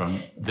parkrun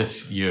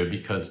this year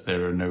because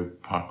there are no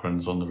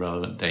parkruns on the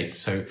relevant date.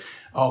 So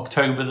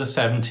October the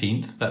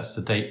 17th, that's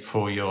the date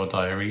for your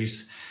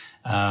diaries.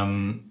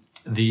 Just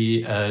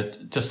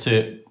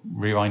to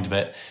rewind a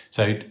bit.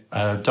 So,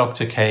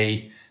 Dr.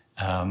 K,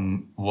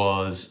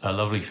 was a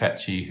lovely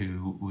fetchie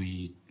who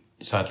we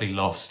sadly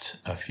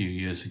lost a few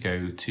years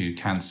ago to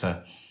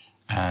cancer.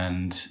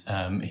 And,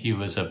 he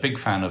was a big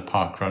fan of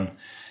parkrun.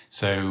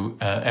 So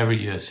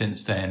every year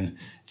since then,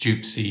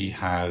 Jupsy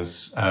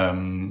has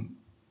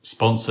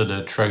sponsored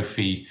a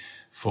trophy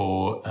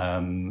for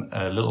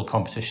a little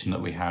competition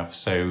that we have.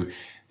 So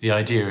the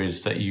idea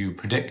is that you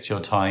predict your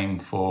time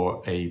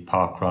for a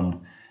park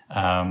run,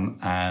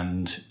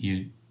 and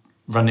you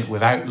run it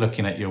without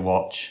looking at your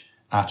watch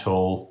at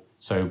all.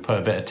 So put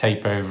a bit of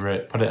tape over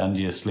it, put it under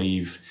your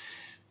sleeve,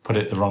 put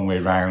it the wrong way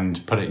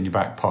round, put it in your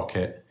back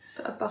pocket.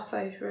 Put a buff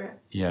over it.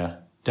 Yeah.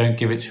 Don't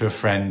give it to a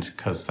friend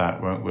because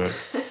that won't work.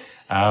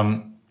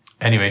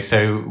 Anyway,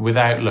 so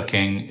without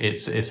looking,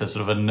 it's a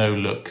sort of a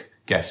no-look,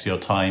 guess your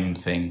time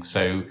thing.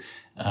 So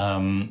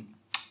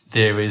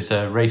there is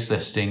a race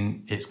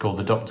listing. It's called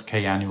the Dr.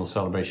 K Annual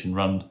Celebration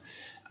Run.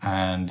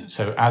 And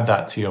so add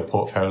that to your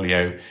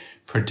portfolio,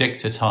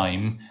 predict a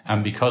time.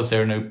 And because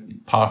there are no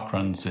park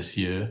runs this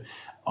year,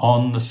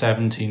 on the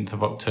 17th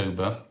of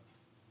October,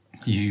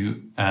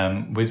 you,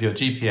 with your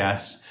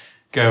GPS,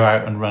 go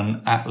out and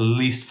run at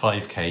least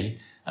 5K.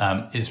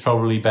 It's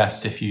probably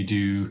best if you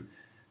do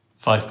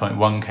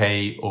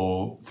 5.1K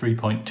or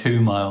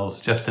 3.2 miles,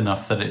 just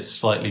enough that it's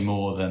slightly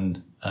more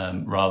than,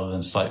 rather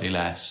than slightly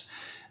less.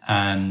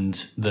 And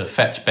the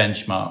Fetch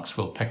benchmarks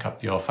will pick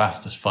up your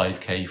fastest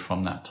 5K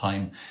from that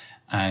time.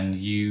 And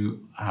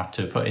you have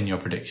to put in your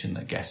prediction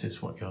that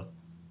guesses what your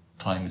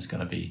time is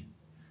going to be.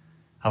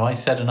 Have I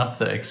said enough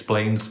that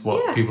explains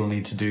what people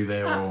need to do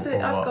there?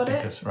 Absolutely, or what? I've got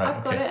Because, it. right,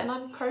 I've got it, and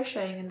I'm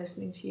crocheting and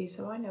listening to you,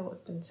 so I know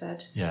what's been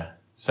said. Yeah.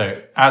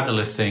 So add the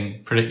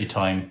listing, predict your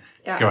time,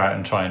 go out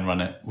and try and run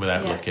it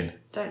without looking.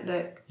 Don't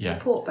look. Yeah.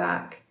 Report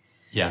back.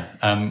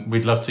 Yeah.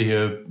 We'd love to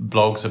hear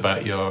blogs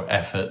about your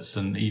efforts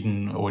and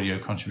even audio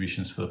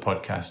contributions for the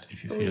podcast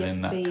if you're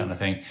feeling that kind of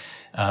thing.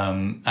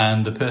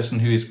 And the person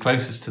who is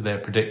closest to their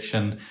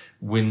prediction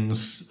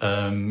wins,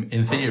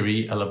 in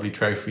theory, a lovely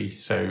trophy.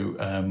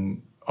 So,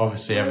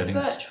 obviously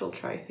everything's... A virtual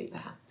trophy,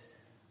 perhaps.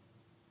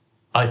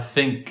 I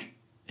think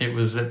it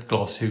was Lip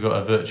Gloss who got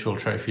a virtual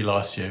trophy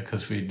last year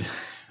because we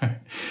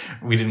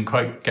didn't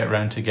quite get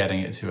around to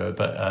getting it to her,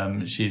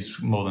 but she's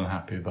more than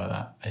happy about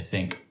that, I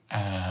think.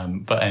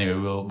 But anyway,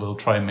 we'll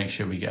try and make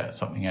sure we get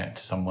something out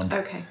to someone.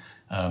 Okay.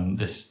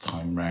 This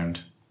time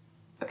round.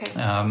 Okay.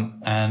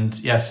 And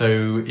yeah,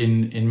 so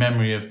in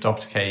memory of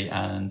Dr. K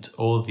and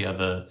all the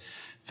other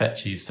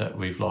fetchies that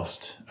we've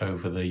lost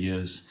over the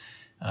years,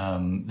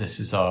 this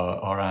is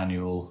our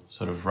annual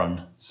sort of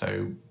run.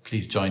 So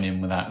please join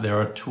in with that.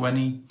 There are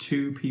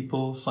 22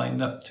 people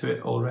signed up to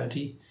it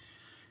already.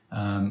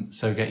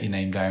 So get your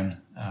name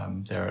down.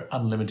 There are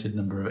unlimited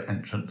number of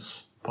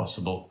entrants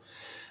possible.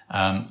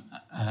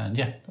 And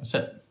yeah, that's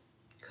it.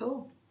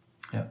 Cool.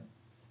 Yeah.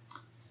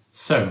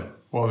 So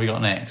what have we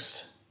got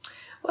next?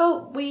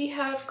 Well, we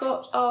have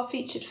got our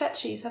featured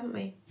fetchies, haven't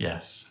we?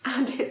 Yes.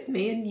 And it's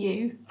me and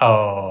you.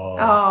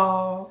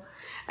 Oh.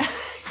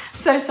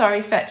 So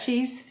sorry,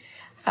 fetchies.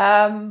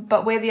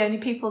 But we're the only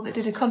people that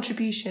did a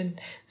contribution.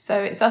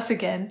 So it's us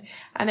again.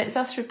 And it's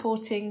us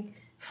reporting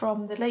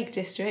from the Lake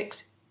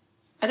District.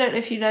 I don't know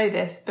if you know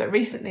this, but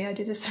recently I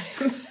did a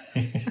swim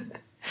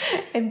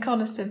in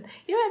Coniston.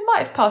 You know, it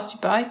might have passed you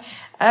by.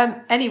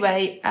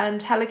 Anyway, and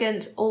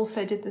Helligant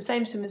also did the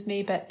same swim as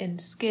me, but in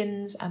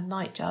skins, and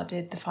Nightjar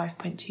did the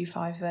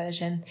 5.25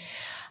 version.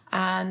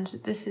 And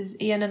this is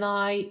Ian and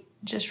I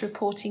just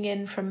reporting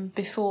in from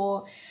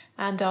before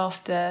and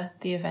after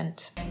the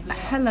event.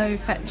 Hello,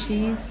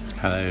 fetchies.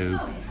 Hello.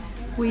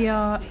 We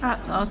are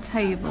at our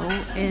table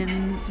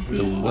in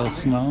The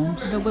Wilson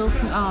Arms? The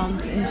Wilson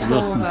Arms in Torver.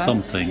 Wilson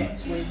something.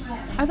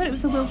 I thought it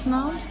was the Wilson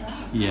Arms.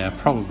 Yeah,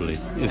 probably.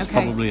 It's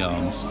probably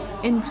Arms.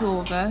 In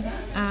Torver,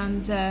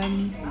 and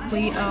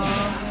we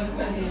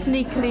are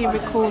sneakily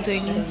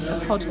recording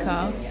a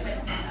podcast.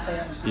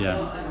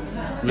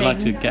 Yeah. We like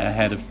to get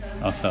ahead of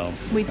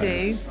ourselves. We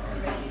do.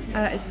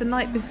 It's the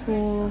night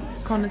before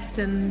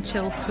Coniston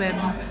Chill Swim.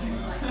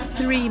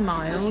 3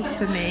 miles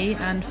for me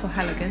and for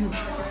Helligant,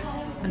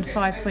 and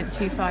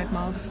 5.25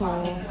 miles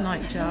for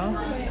Nightjar.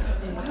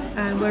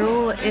 And we're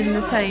all in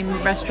the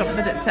same restaurant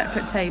but at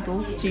separate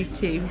tables due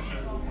to,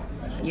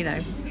 you know,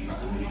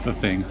 The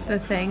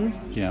thing.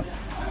 Yeah.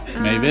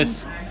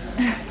 Mavis.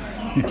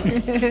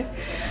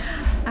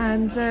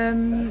 And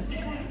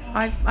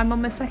I'm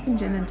on my second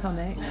gin and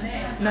tonic.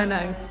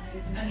 No.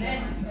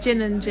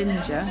 Gin and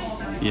ginger.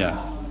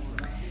 Yeah.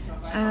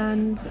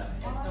 And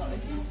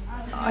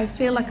I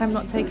feel like I'm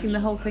not taking the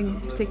whole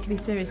thing particularly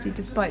seriously,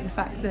 despite the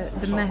fact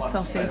that the Met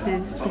Office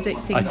is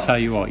predicting... I tell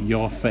you what,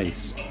 your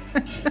face.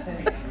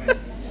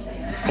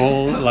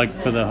 All, like,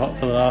 for the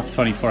last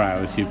 24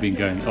 hours you've been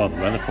going, oh,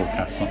 the weather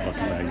forecast's not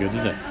looking very good,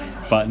 is it?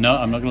 But no,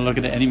 I'm not going to look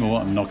at it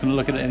anymore.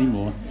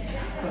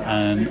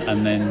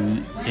 And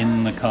then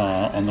in the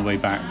car on the way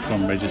back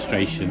from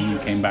registration, you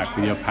came back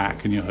with your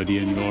pack and your hoodie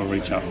and you were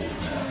already chuffed.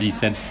 And you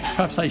said,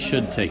 perhaps I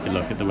should take a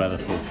look at the weather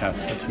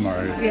forecast for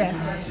tomorrow.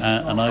 Yes.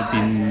 And I've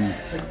been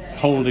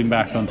holding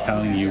back on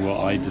telling you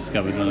what I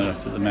discovered when I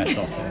looked at the Met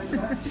Office.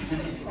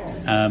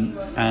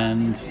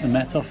 And the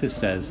Met Office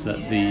says that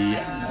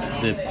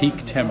the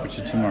peak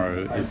temperature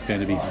tomorrow is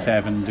going to be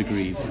 7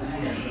 degrees.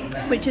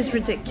 Which is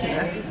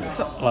ridiculous.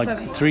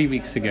 3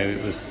 weeks ago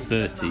it was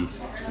 30.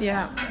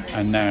 Yeah.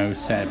 And now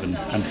 7.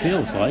 And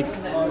feels like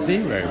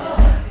 0.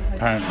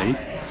 Apparently.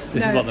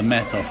 This is what the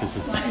Met Office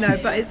is saying. No,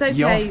 but it's okay.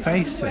 Your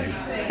face, though.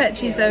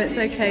 Fetchies, though, it's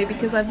okay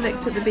because I've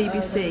looked at the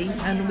BBC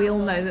and we all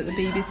know that the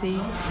BBC...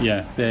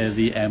 Yeah, they're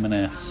the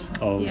M&S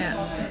of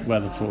Yeah.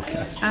 weather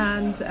forecast.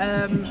 And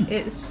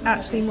it's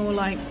actually more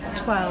like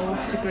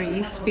 12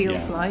 degrees,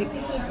 feels Yeah. like.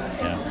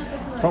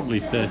 Yeah,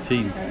 probably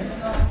 13.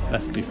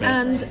 Let's be fair.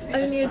 And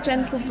only a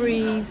gentle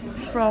breeze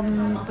from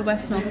the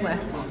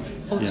west-northwest,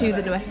 or to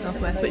Yeah. the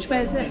west-northwest. Which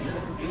way is it?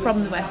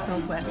 From the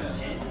west-northwest.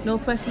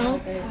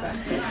 Northwest-north?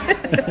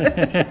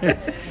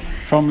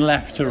 From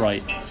left to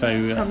right, so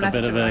From a left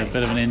bit to of right.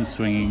 an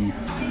in-swinging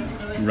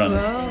run.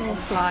 Whoa,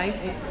 fly.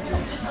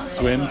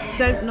 Swim?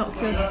 Don't knock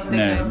your thing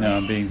No, over.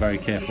 I'm being very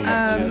careful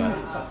not to do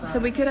that. So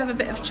we could have a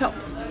bit of chop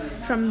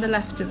from the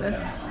left of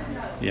us.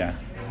 Yeah,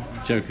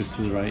 Joker's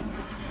to the right.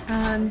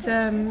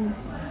 And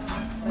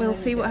we'll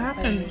see what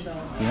happens.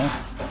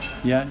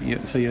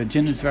 So your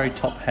gin is very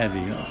top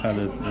heavy. That's how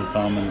the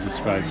barman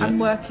described it. I'm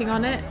working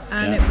on it,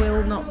 and Yeah. it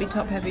will not be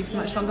top heavy for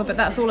much longer. But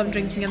that's all I'm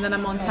drinking, and then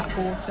I'm on tap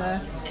water,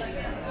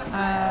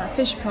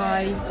 fish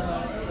pie,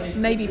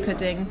 maybe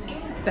pudding,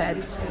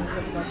 bed.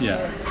 Yeah,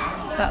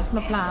 That's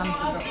my plan.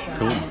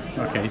 cool.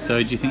 Okay,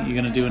 so do you think you're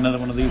going to do another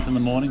one of these in the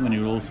morning when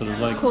you're all sort of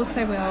like Of course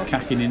I will.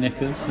 cacking your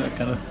knickers? That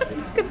kind of.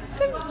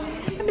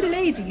 I'm a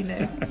lady, you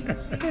know.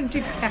 I don't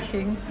do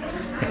cacking.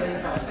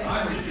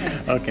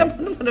 Okay.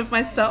 One of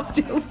my staff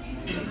deals.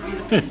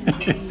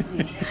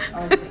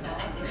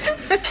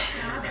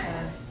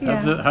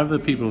 Have the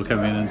people come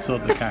in and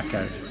sort the cack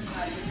out.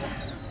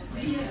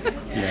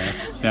 Yeah.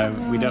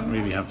 No, we don't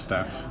really have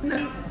staff.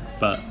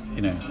 But,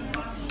 you know,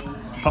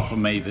 apart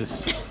from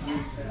Mavis,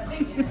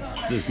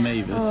 there's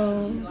Mavis.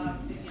 Oh.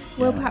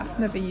 We'll perhaps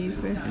never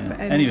use this, but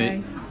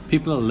Anyway,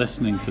 people are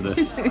listening to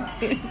this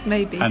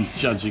maybe. and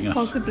judging us.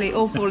 Possibly,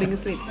 or falling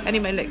asleep.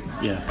 Anyway, look,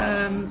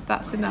 Yeah.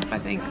 that's enough, I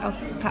think. I'll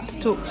perhaps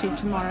talk to you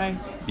tomorrow.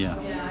 Yeah,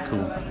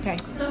 cool. Okay,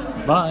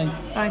 Bye.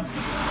 bye.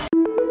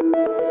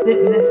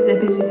 Zip, zip,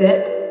 zippity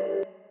zip.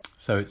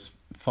 So it's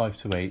 5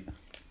 to 8.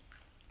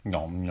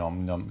 Nom,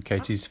 nom, nom.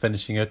 Katie's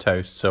finishing her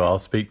toast, so I'll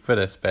speak for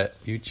this bit.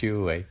 You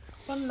chew away.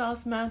 One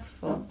last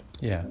mouthful.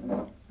 Yeah.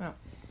 Well.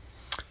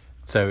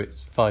 So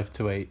it's 5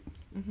 to 8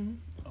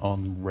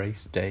 on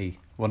race day.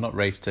 Well, not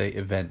race day,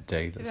 event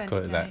day. Let's Event call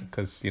it that, day.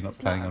 because you're not It's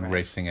planning not a on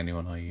race. racing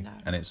anyone, are you? No.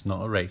 And it's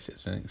not a race;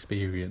 it's an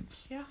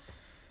experience. Yeah.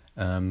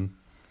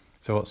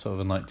 So what sort of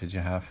a night did you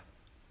have?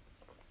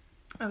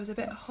 I was a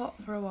bit hot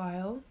for a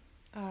while,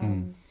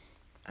 and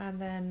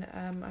then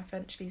I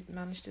eventually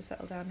managed to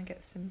settle down and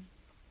get some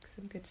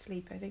good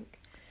sleep, I think.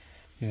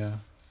 Yeah.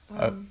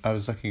 Um, I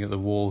was looking at the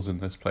walls in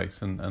this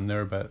place, and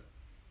they're about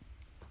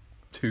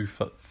 2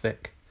 foot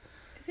thick.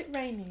 Is it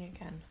raining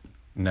again?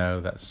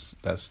 No, that's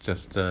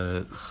just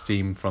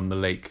steam from the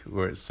lake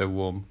where it's so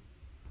warm.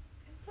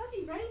 It's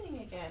bloody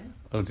raining again.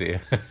 Oh dear.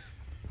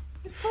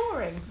 It's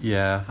pouring.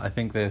 Yeah, I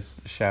think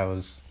there's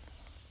showers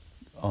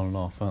on and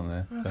off, aren't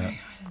there? Okay,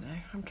 I don't know.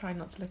 I'm trying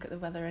not to look at the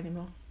weather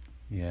anymore.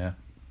 Yeah.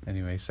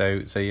 Anyway,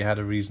 so you had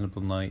a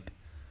reasonable night.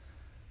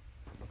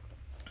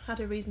 Had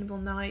a reasonable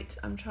night.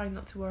 I'm trying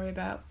not to worry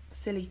about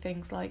silly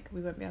things like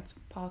we won't be able to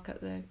park at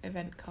the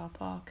event car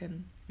park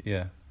and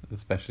Yeah, a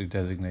specially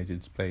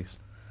designated space.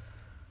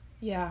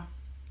 yeah,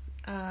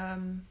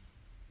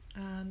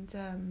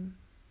 and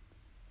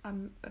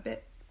I'm a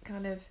bit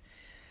kind of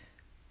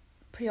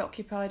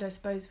preoccupied, I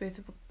suppose, with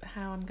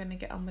how I'm going to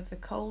get on with the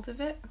cold of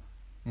it,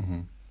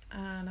 Mm-hmm.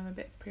 and I'm a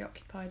bit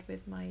preoccupied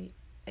with my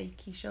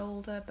achy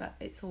shoulder, but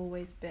it's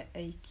always a bit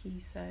achy.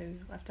 So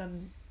I've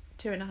done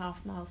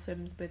 2.5 mile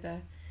swims with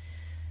a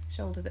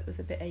shoulder that was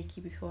a bit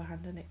achy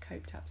beforehand, and it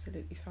coped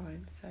absolutely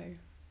fine. So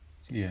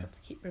just got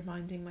to keep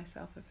reminding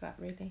myself of that,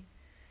 really.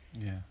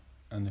 Yeah,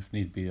 and if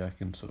need be, I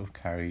can sort of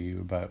carry you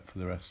about for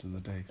the rest of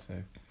the day. So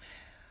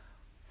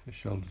if your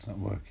shoulder's not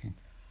working,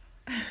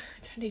 I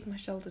don't need my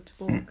shoulder to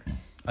walk.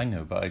 I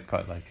know, but I'd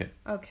quite like it.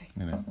 Okay,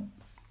 You know.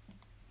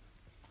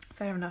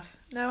 fair enough.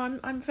 No,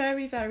 I'm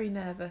very, very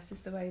nervous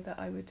is the way that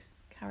I would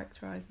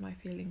characterise my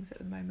feelings at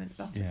the moment.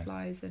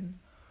 Butterflies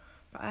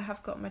but I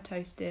have got my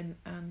toast in,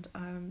 and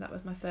that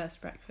was my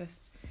first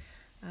breakfast,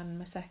 and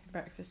my second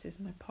breakfast is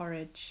my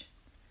porridge,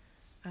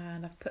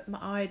 and I've put my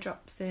eye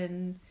drops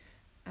in,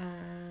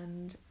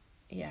 and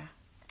yeah.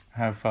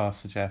 How far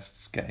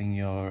suggests getting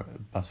your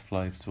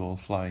butterflies to all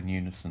fly in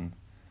unison?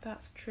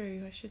 That's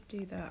true, I should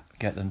do that.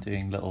 Get them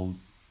doing little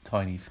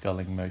tiny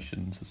sculling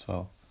motions as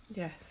well.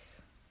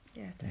 Yes.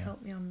 Yeah, to Yeah.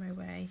 help me on my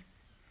way.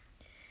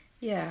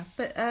 Yeah,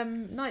 but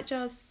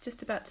Nightjar's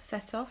just about to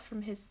set off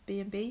from his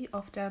B&B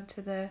off down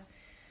to the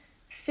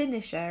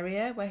finish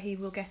area where he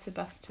will get a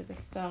bus to the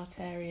start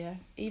area,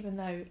 even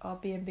though our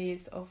B&B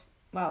is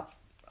our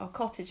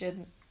cottage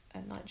and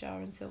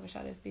Nightjar and Silver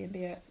Shadows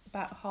B&B are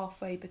about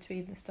halfway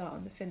between the start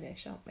and the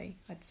finish, aren't we,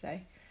 I'd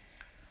say.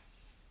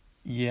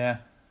 Yeah,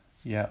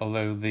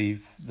 although the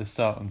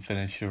start and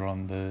finish are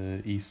on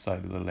the east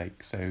side of the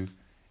lake, so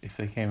if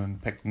they came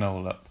and picked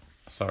Nightjar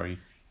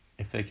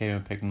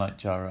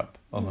up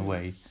on the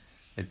way,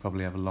 they'd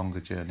probably have a longer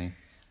journey.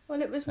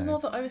 Well, it was So- more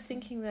that I was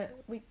thinking that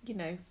we,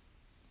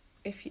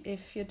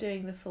 if you're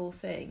doing the full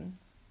thing,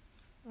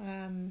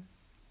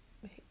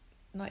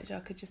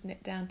 Nightjar could just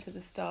nip down to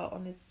the start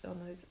on his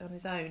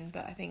own,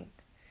 but I think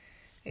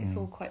it's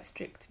all quite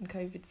strict and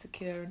COVID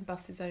secure and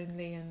buses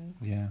only and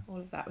all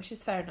of that, which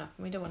is fair enough.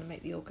 And we don't want to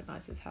make the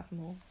organisers have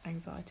more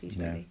anxieties,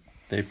 really.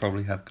 They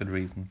probably have good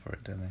reason for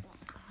it, don't they?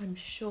 I'm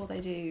sure they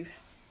do.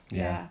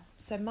 Yeah.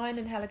 So mine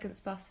and Heligant's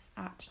bus is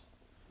at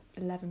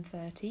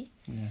 11:30.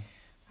 Yeah.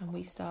 And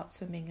we start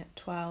swimming at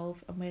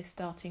 12, and we're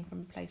starting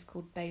from a place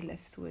called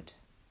Bailiff's Wood.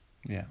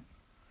 Yeah.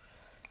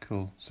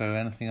 Cool. So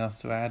anything else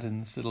to add in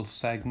this little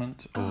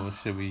segment, or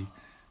should we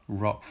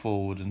rock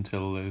forward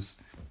until those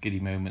giddy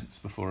moments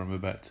before I'm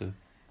about to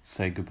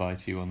say goodbye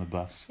to you on the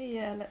bus?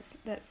 Yeah,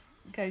 let's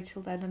go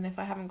till then, and if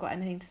I haven't got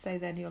anything to say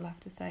then you'll have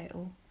to say it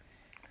all.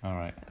 All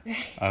right.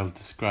 I'll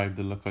describe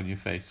the look on your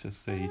face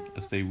as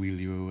they wheel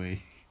you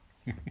away.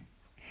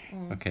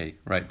 Okay,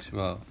 right.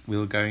 Well,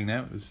 we're going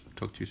now. Let's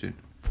talk to you soon.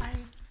 Bye.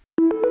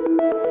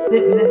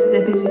 Zip, zip,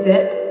 zippity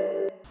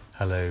zip.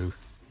 Hello.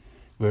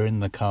 We're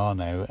in the car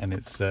now, and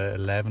it's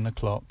 11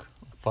 o'clock,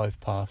 5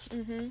 past,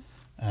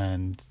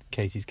 and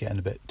Katie's getting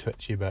a bit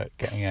twitchy about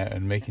getting out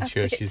and making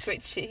sure she's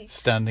twitchy.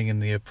 Standing in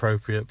the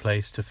appropriate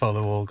place to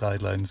follow all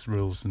guidelines,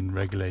 rules and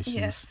regulations,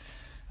 Yes.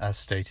 as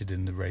stated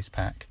in the race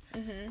pack.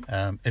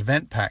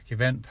 Event pack.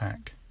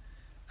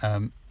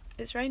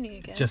 It's raining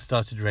again. Just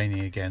started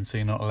raining again, so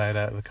you're not allowed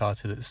out of the car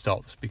till it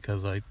stops,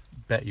 because I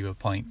bet you a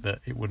pint that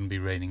it wouldn't be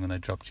raining when I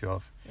dropped you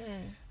off.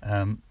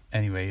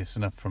 Anyway, it's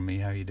enough from me.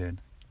 How are you doing?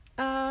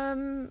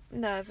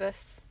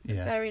 Nervous.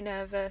 Yeah. Very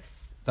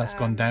nervous. That's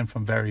gone down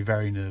from very,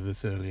 very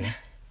nervous earlier.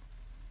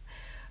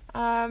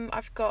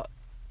 I've got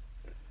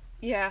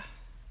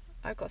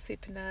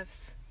super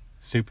nerves.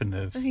 Super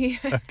nerves. Yeah.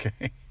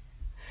 Okay.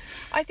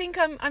 I think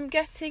I'm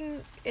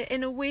getting,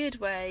 in a weird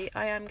way,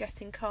 I am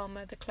getting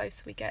calmer the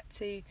closer we get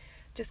to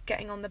just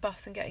getting on the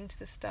bus and getting to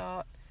the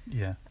start.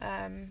 Yeah.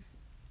 And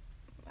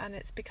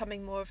it's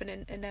becoming more of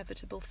an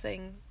inevitable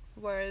thing,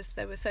 whereas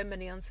there were so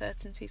many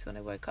uncertainties when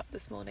I woke up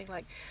this morning,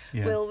 like,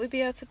 will we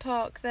be able to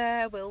park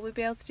there? Will we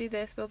be able to do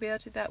this? Will we be able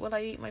to do that? Will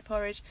I eat my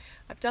porridge?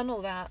 I've done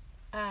all that,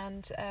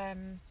 and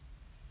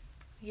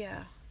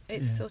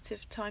it's sort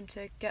of time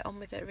to get on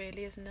with it,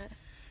 really, isn't it?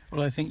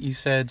 Well, I think you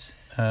said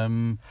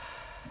when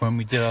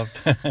we did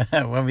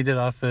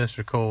our first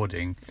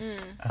recording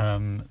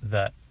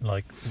that,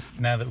 like,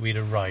 now that we'd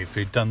arrived,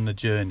 we'd done the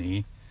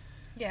journey.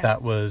 Yes.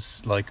 That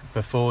was like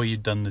before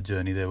you'd done the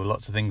journey. There were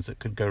lots of things that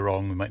could go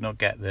wrong. We might not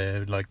get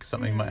there. Like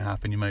something might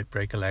happen. You might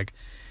break a leg,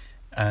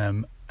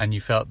 and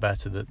you felt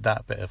better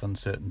that bit of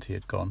uncertainty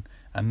had gone.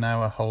 And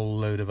now a whole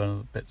load of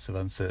other bits of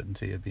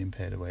uncertainty have been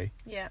paid away.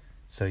 Yeah.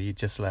 So you're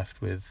just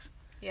left with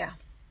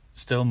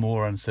still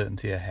more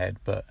uncertainty ahead,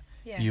 but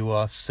yes. you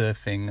are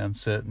surfing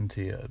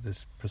uncertainty at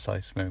this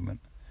precise moment.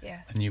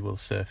 Yes. And you will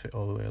surf it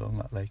all the way along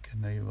that lake. I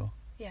know you will.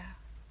 Yeah.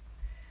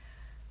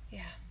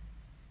 Yeah.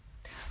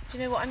 Do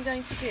you know what I'm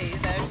going to do,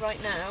 though,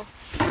 right now?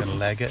 You're going to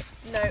leg it?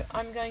 No,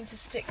 I'm going to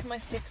stick my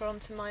sticker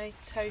onto my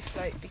tow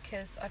float,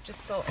 because I've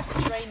just thought if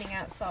it's raining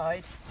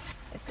outside,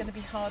 it's going to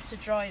be hard to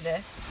dry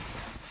this,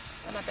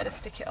 and I better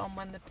stick it on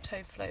when the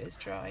tow float is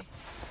dry.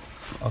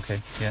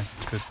 Okay, yeah,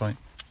 good point.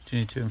 Do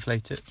you need to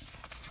inflate it?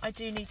 I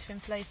do need to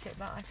inflate it,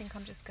 but I think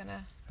I'm just going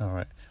to... All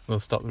right,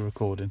 we'll stop the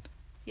recording.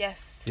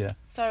 Yes. Yeah.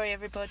 Sorry,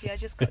 everybody, I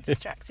just got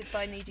distracted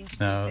by needing to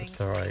do No, things. it's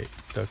all right.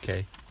 It's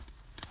okay.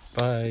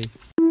 Bye.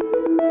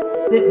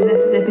 Zip, zip,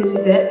 zippity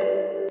zip.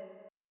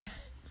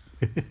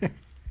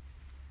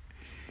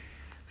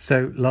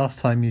 So, last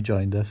time you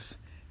joined us,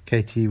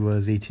 Katie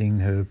was eating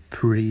her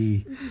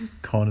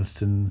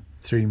pre-Coniston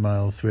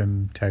 3-mile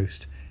swim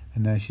toast,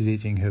 and now she's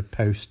eating her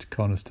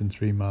post-Coniston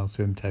 3-mile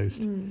swim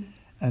toast,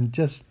 and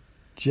just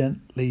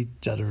gently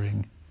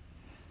juddering.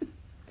 A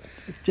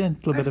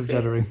gentle bit of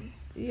juddering.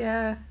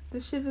 Yeah, the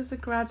shivers are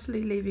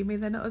gradually leaving me.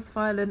 They're not as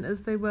violent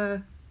as they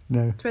were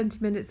No. 20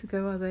 minutes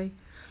ago, are they?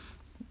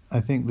 I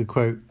think the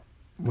quote,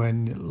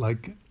 when,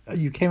 like,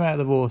 you came out of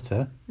the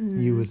water,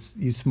 you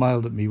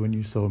smiled at me when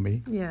you saw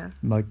me. Yeah.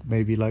 Like,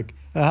 maybe like,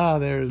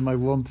 there is my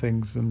warm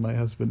things and my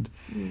husband.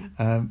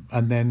 And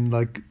then,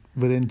 like,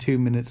 within 2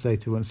 minutes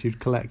later, once you'd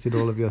collected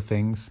all of your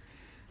things,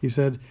 you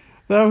said,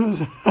 that was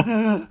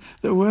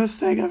the worst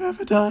thing I've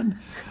ever done.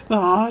 The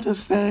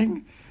hardest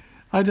thing.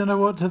 I don't know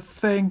what to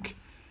think.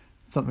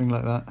 Something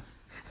like that.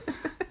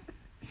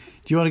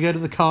 Do you want to go to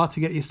the car to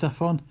get your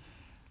stuff on?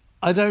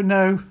 I don't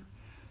know.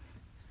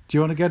 Do you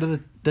want to go to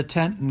the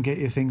tent and get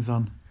your things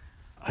on?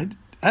 I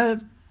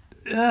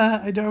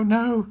don't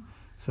know.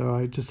 So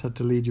I just had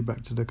to lead you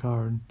back to the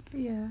car and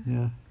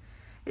yeah.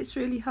 It's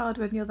really hard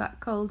when you're that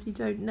cold. You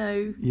don't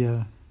know.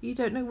 Yeah. You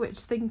don't know which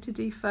thing to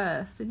do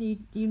first, and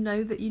you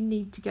know that you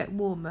need to get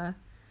warmer.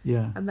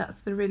 Yeah. And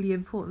that's the really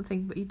important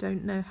thing, but you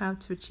don't know how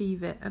to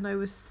achieve it. And I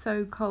was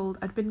so cold.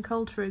 I'd been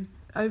cold for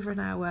over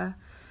an hour.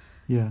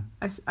 Yeah.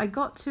 I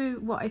got to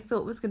what I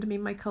thought was going to be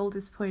my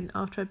coldest point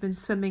after I'd been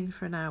swimming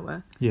for an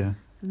hour. Yeah.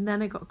 And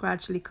then it got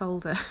gradually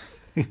colder.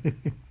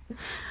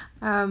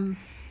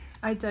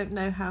 I don't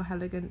know how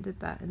Heligant did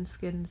that in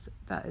skins.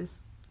 That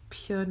is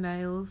pure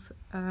nails.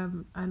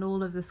 And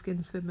all of the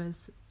skin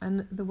swimmers,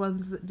 and the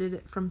ones that did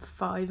it from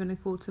 5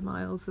 1/4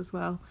 miles as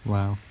well.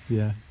 Wow.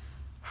 Yeah.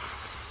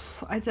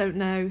 I don't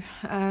know.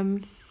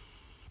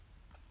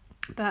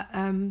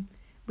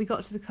 We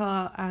got to the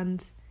car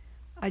and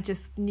I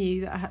just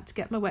knew that I had to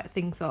get my wet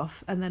things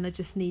off, and then I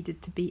just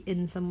needed to be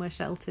in somewhere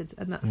sheltered,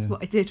 and that's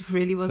what I did,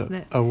 really, wasn't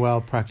it? A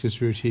well-practiced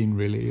routine,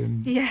 really,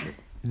 and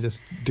just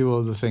do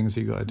all the things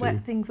you got to do.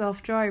 Wet things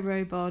off, dry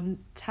robe on,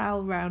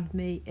 towel round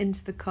me,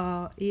 into the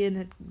car. Ian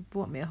had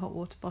bought me a hot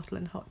water bottle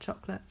and hot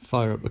chocolate.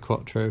 Fire up the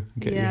Quattro and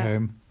get you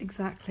home.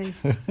 Exactly.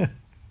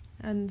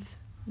 And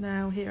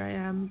now here I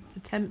am,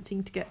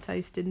 attempting to get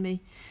toast in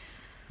me.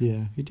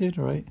 Yeah, you did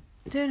all right.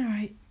 Doing all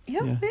right.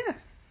 Yeah.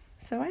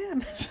 So I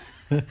am.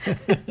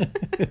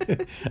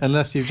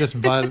 Unless you've just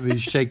violently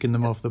shaken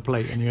them off the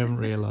plate and you haven't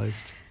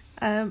realised.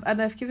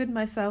 And I've given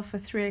myself a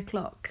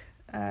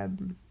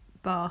 3:00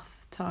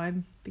 bath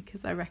time,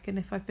 because I reckon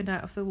if I've been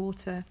out of the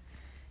water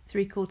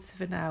 3/4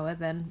 of an hour,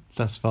 then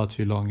that's far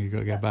too long. You've got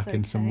to get back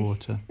in some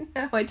water.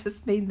 No, I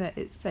just mean that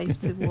it's safe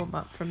to warm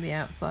up from the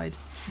outside.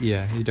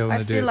 Yeah, you don't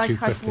want to do it too quickly. I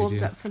feel like I've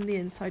warmed up from the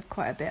inside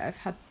quite a bit. I've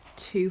had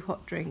 2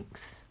 hot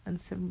drinks and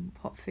some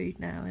hot food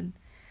now, and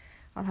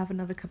I'll have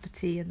another cup of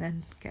tea and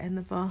then get in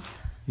the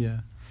bath. Yeah.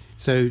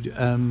 So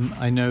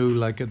I know,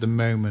 like, at the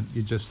moment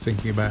you're just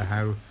thinking about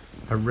how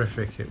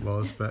horrific it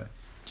was, but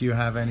do you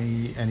have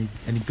any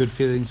good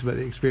feelings about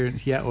the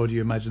experience yet, or do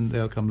you imagine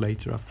they'll come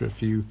later after a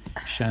few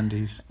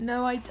shandies?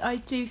 No, I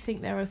do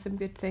think there are some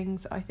good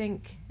things. I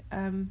think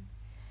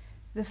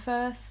the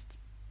first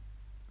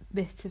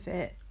bit of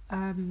it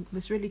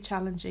was really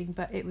challenging,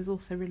 but it was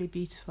also really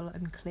beautiful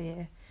and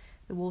clear.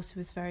 The water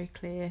was very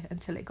clear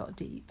until it got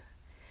deep.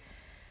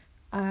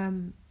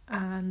 And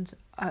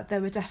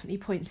there were definitely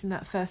points in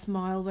that first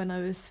mile when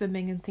I was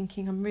swimming and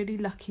thinking, I'm really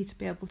lucky to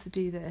be able to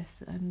do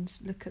this and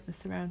look at the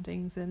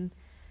surroundings, and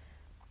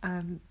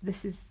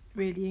this is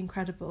really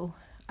incredible.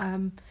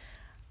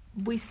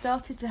 We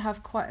started to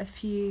have quite a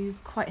few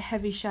quite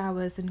heavy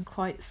showers and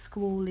quite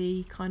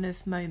squally kind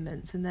of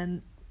moments, and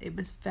then it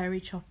was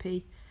very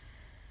choppy,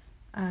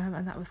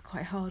 and that was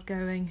quite hard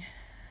going.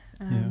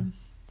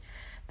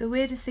 The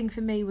weirdest thing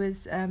for me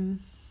was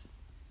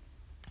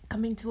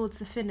coming towards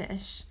the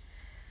finish.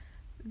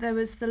 There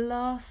was the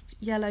last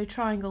yellow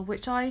triangle,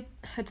 which I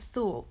had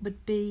thought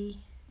would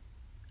be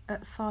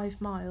at 5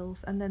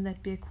 miles, and then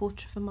there'd be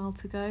 1/4 of a mile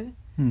to go.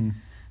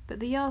 But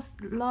the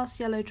last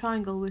yellow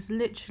triangle was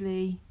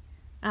literally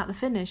at the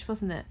finish,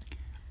 wasn't it?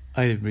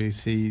 I didn't really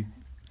see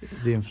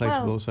the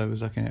inflatables, so I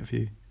was looking at for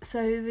you.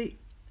 So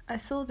I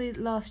saw the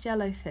last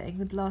yellow thing,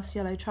 the last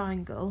yellow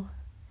triangle,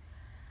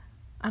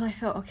 and I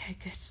thought, okay,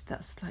 good,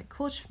 that's like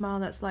 1/4 of a mile,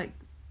 that's like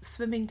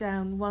swimming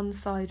down one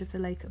side of the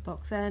lake at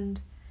Box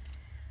End.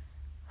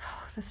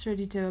 That's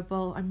really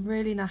doable. I'm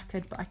really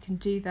knackered, but I can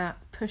do that.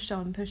 Push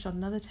on,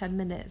 another 10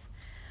 minutes.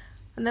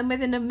 And then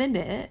within a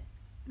minute,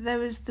 there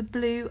was the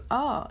blue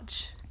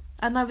arch,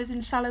 and I was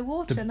in shallow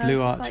water. The and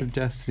blue I was arch of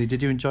destiny.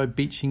 Did you enjoy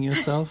beaching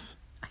yourself?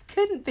 I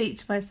couldn't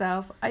beach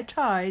myself. I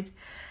tried.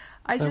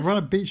 I want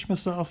to beach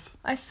myself.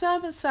 I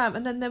swam,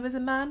 and then there was a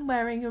man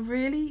wearing a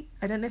really,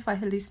 I don't know if I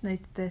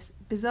hallucinated this,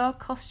 bizarre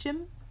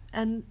costume,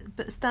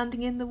 but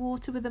standing in the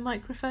water with a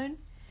microphone.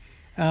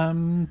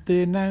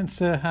 The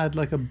announcer had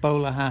like a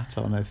bowler hat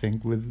on, I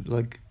think, with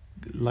like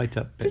light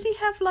up bits.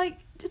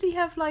 Did he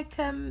have like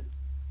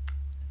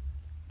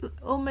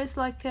almost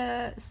like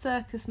a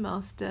circus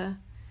master?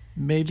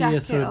 Maybe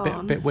a sort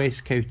of bit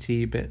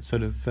waistcoaty, bit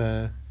sort of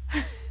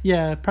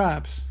yeah,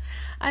 perhaps.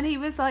 And he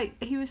was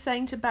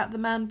saying about the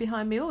man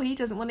behind me, oh, he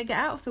doesn't want to get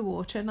out of the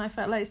water, and I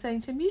felt like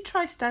saying to him, you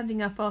try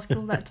standing up after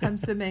all that time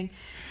swimming.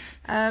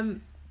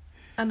 And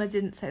I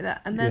didn't say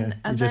that. And then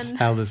he just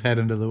held his head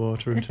under the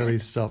water until he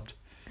stopped.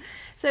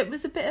 So it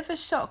was a bit of a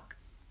shock.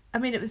 I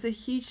mean, it was a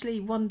hugely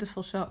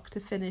wonderful shock to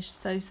finish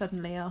so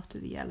suddenly after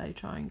the yellow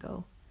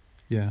triangle.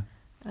 Yeah.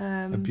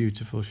 A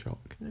beautiful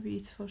shock.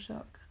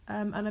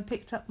 And I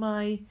picked up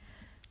my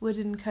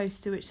wooden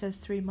coaster, which says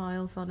 3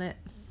 miles on it.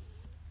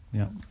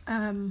 Yeah.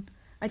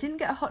 I didn't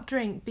get a hot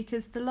drink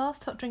because the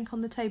last hot drink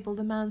on the table,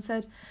 the man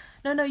said,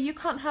 no, you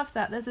can't have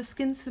that. There's a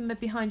skin swimmer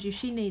behind you.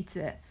 She needs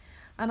it.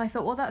 And I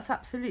thought, well, that's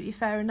absolutely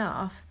fair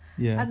enough.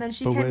 Yeah. And then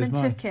she came and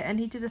took it, and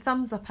he did a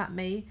thumbs up at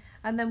me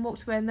and then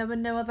walked away, and there were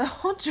no other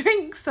hot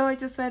drinks. So I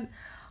just went,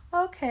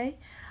 okay,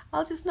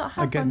 I'll just not have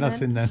one. I get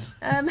nothing then.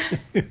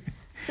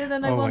 So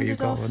then I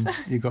wandered off.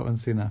 You got one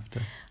soon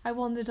after. I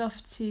wandered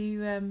off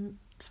to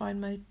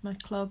find my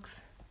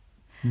clogs,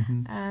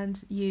 and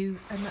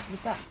that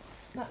was that.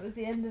 That was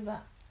the end of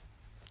that.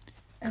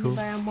 Cool.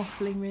 Anyway, I'm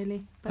waffling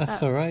really. But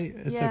that's all right.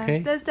 It's okay.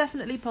 There's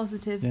definitely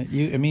positives.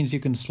 Yeah, it means you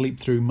can sleep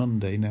through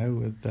Monday now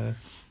with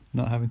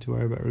not having to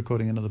worry about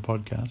recording another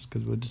podcast,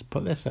 because we'll just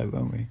put this out,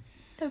 won't we?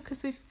 No,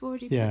 because we've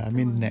already. Yeah, I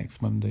mean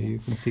next Monday you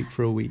can sleep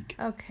for a week.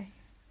 Okay.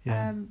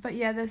 Yeah. But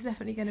yeah, there's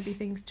definitely going to be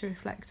things to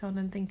reflect on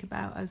and think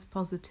about as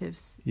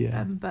positives.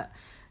 Yeah. But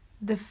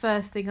the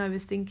first thing I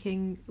was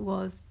thinking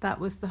was that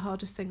was the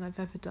hardest thing I've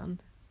ever done,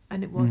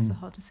 and it was the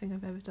hardest thing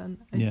I've ever done.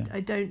 I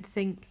don't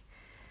think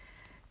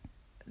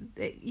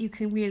that you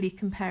can really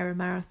compare a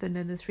marathon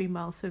and a 3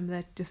 mile swim.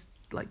 They're just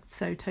like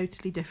so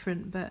totally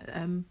different. But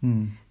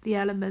the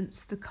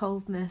elements, the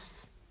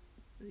coldness,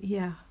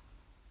 yeah,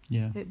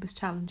 Yeah. It was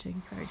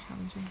challenging, very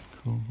challenging.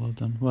 Cool, well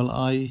done. Well,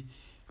 I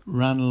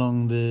ran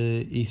along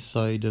the east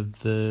side of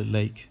the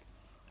lake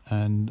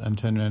and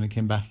turned around and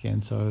came back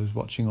again. So I was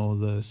watching all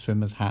the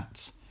swimmers'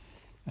 hats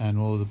and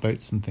all the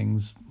boats and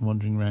things,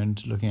 wandering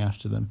around looking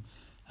after them.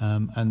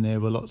 And there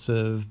were lots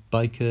of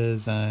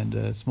bikers and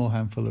a small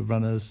handful of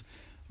runners,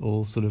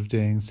 all sort of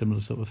doing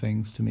similar sort of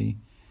things to me.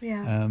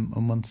 Yeah.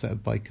 And one set of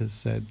bikers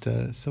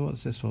said, so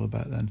what's this all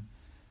about then?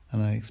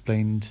 And I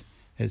explained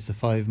it's a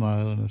 5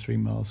 mile and a 3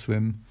 mile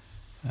swim.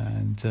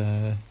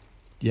 And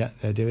yeah,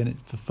 they're doing it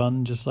for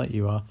fun, just like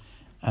you are.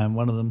 And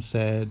one of them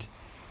said,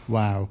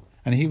 wow.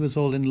 And he was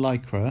all in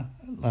Lycra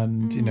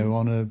and, you know,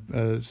 on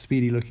a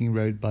speedy looking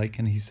road bike.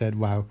 And he said,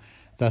 wow,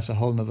 that's a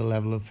whole nother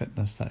level of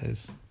fitness, that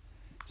is.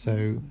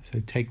 So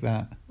take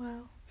that.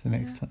 Wow. So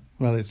next time.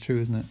 Well, it's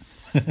true, isn't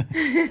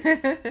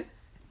it?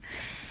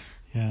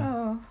 Yeah.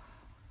 Oh,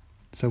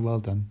 So well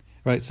done.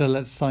 Right, so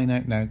let's sign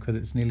out now because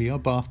it's nearly our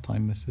bath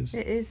time, missus.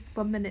 it is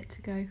 1 minute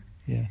to go.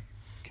 Yeah,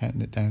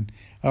 counting it down.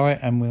 All right,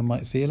 and we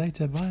might see you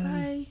later. Bye.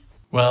 Bye.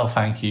 Well,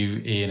 thank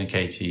you, Ian and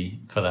Katie,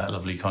 for that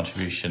lovely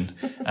contribution.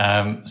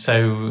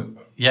 So,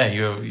 yeah,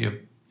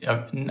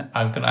 I'm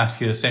going to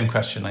ask you the same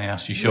question I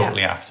asked you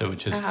shortly after,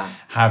 which is,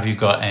 have you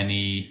got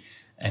any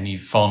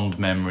fond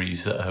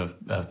memories that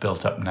have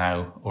built up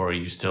now, or are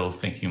you still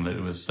thinking that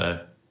it was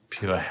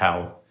pure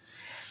hell?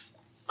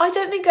 I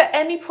don't think at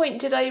any point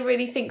did I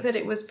really think that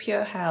it was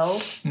pure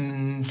hell.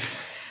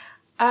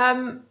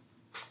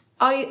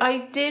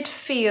 I did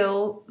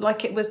feel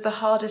like it was the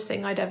hardest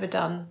thing I'd ever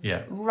done.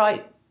 Yeah.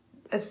 Right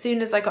as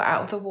soon as I got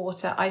out of the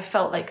water, I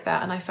felt like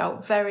that, and I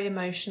felt very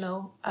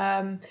emotional.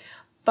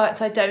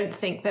 But I don't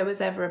think there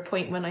was ever a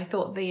point when I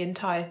thought the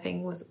entire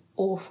thing was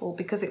awful,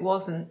 because it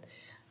wasn't.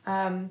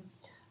 The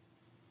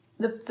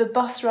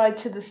bus ride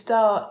to the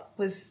start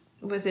was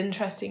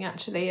interesting,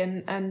 actually,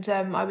 and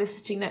I was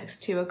sitting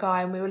next to a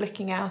guy, and we were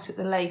looking out at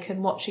the lake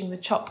and watching the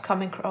chop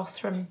come across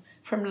from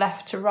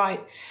left to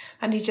right,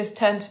 and he just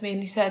turned to me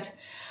and he said,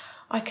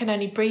 "I can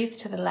only breathe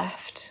to the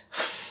left."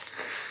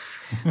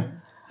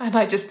 And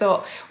I just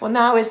thought, well,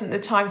 now isn't the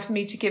time for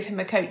me to give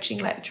him a coaching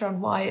lecture on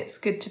why it's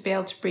good to be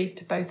able to breathe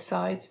to both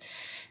sides.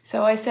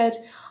 So I said,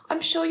 "I'm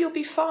sure you'll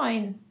be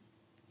fine."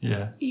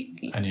 Yeah.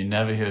 And you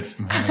never heard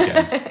from him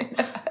again.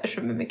 Never heard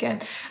from him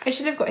again. I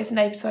should have got his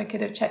name so I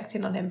could have checked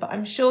in on him, but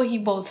I'm sure he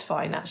was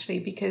fine, actually,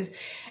 because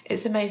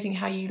it's amazing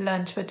how you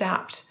learn to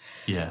adapt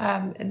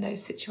in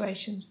those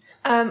situations.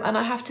 And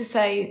I have to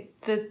say,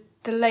 the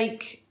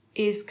lake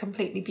is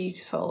completely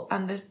beautiful.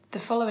 And the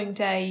following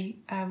day,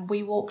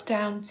 we walked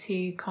down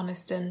to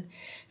Coniston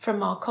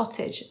from our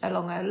cottage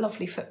along a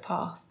lovely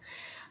footpath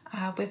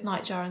with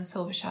Nightjar and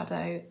Silver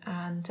Shadow,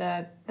 and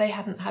they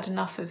hadn't had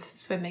enough of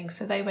swimming,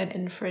 so they went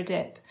in for a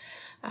dip,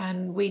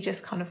 and we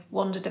just kind of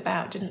wandered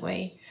about, didn't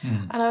we?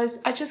 And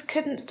I just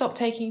couldn't stop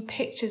taking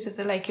pictures of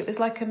the lake. It was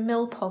like a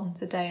mill pond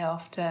the day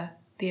after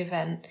the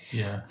event,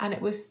 and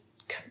it was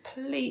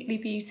completely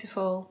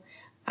beautiful,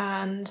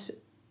 and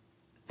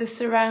the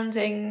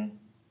surrounding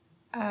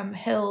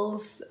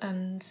hills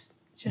and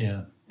just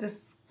the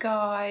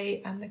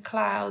sky and the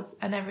clouds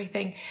and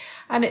everything,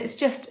 and it's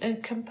just a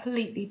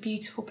completely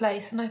beautiful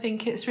place. And I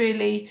think it's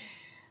really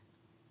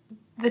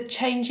the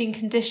changing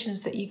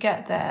conditions that you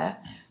get there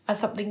are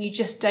something you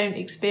just don't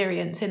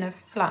experience in a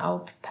flat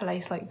old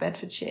place like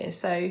Bedfordshire.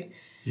 So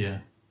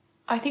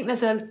I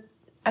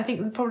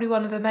think probably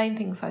one of the main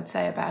things I'd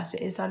say about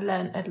it is I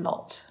learnt a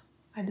lot.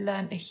 I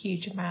learnt a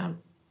huge amount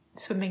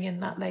swimming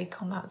in that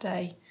lake on that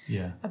day.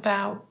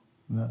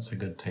 That's a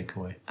good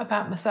takeaway.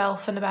 About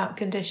myself and about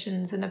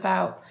conditions and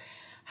about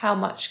how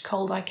much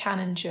cold I can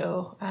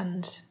endure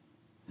and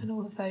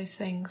all of those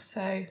things.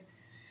 So,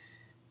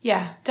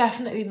 yeah,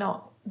 definitely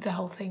not the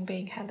whole thing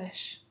being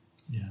hellish.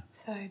 Yeah.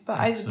 So,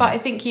 but I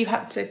think you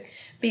had to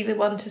be the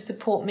one to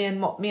support me and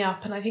mop me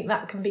up, and I think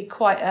that can be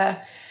quite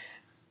a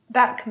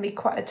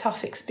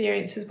tough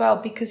experience as well,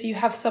 because you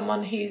have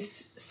someone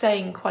who's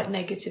saying quite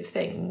negative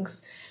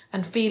things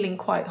and feeling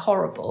quite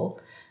horrible,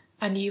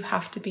 and you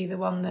have to be the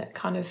one that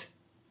kind of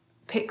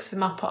picks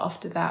them up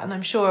after that. And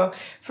I'm sure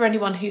for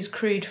anyone who's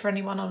crewed for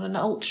anyone on an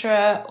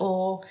ultra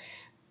or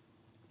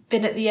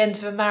been at the end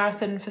of a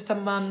marathon for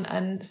someone,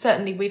 and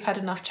certainly we've had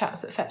enough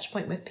chats at Fetch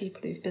Point with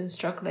people who've been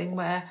struggling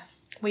where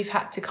we've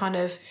had to kind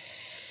of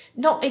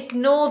not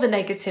ignore the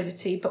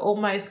negativity, but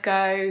almost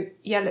go,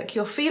 yeah, look,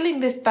 you're feeling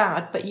this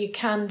bad, but you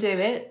can do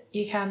it,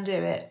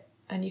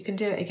 and you can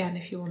do it again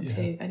if you want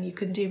to, and you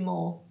can do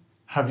more.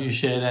 Have you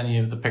shared any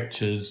of the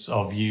pictures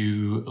of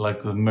you,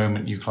 like the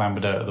moment you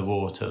clambered out of the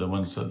water, the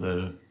ones that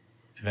the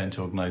event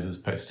organisers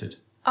posted?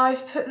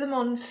 I've put them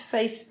on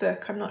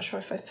Facebook. I'm not sure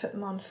if I've put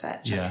them on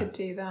Fetch. I could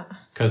do that.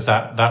 Because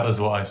that was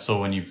what I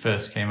saw when you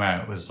first came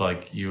out, was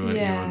like you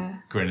were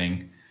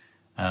grinning,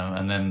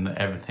 and then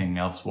everything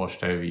else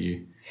washed over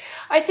you.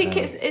 I think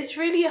it's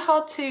really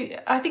hard to...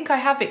 I think I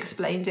have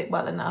explained it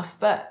well enough,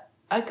 but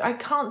I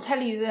can't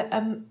tell you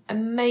the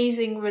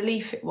amazing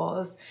relief it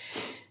was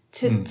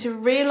to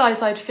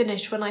realise I'd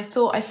finished when I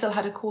thought I still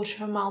had a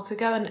quarter of a mile to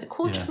go. And a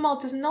quarter of a mile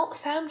does not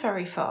sound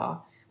very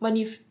far when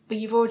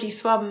you've already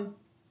swum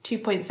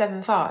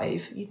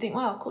 2.75, you'd think,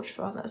 well, quarter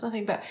to a mile, that's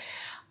nothing. But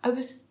I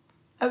was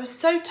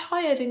so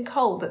tired and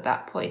cold at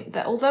that point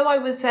that although I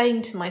was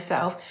saying to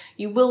myself,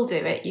 you will do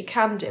it, you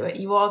can do it,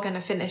 you are going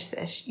to finish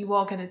this, you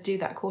are going to do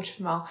that quarter of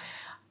a mile,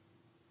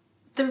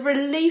 the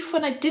relief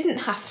when I didn't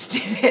have to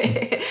do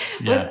it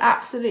was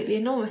absolutely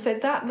enormous. So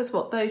that was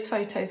what those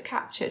photos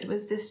captured,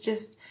 was this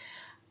just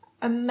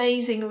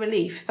amazing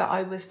relief that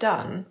I was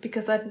done,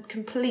 because I'd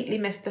completely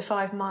missed the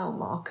 5 mile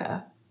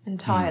marker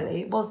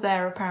entirely. It was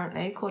there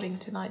apparently, according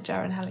to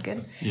Nightjar and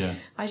Halligan. Yeah.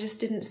 I just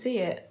didn't see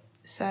it.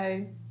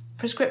 So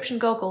prescription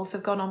goggles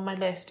have gone on my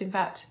list. In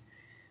fact,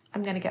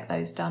 I'm going to get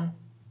those done.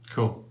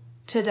 Cool.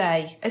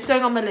 Today. It's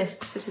going on my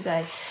list for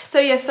today. So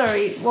yeah,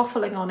 sorry,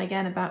 waffling on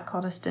again about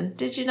Coniston.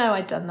 Did you know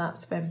I'd done that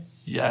swim?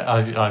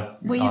 Yeah,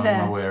 Were you I'm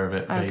there? aware of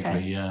it vaguely. Okay.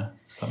 Yeah,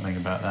 something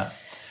about that.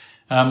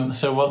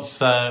 So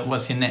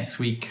what's your next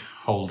week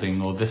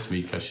holding, or this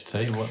week I should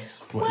say? What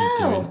are you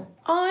doing?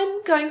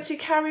 I'm going to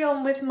carry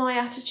on with my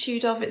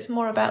attitude of it's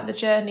more about the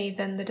journey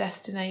than the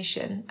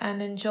destination,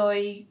 and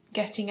enjoy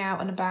getting out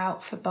and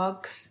about for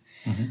bugs.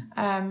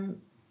 Mm-hmm.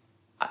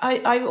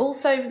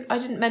 I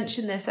didn't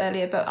mention this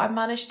earlier, but I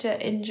managed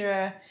to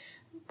injure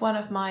one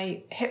of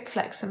my hip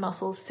flexor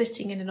muscles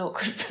sitting in an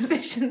awkward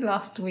position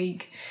last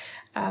week.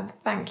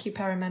 Thank you,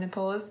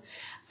 perimenopause.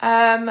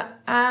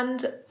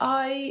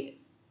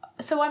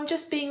 So I'm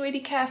just being really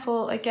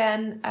careful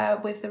again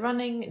with the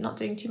running, not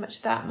doing too much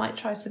of that. Might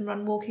try some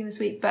run walking this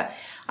week, but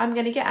I'm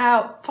going to get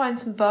out, find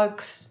some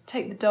bugs,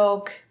 take the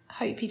dog,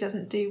 hope he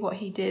doesn't do what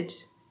he did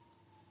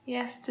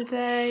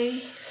yesterday.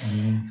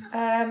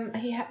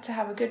 He had to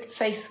have a good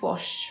face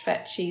wash,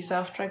 Fetchies,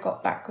 after I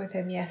got back with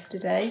him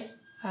yesterday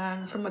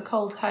from a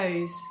cold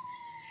hose.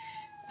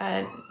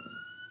 In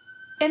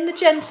the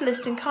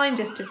gentlest and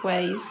kindest of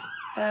ways,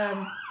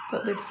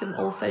 but with some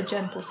also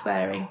gentle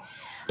swearing.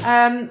 So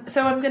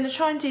I'm going to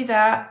try and do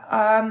that.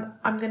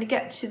 I'm going to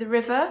get to the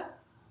river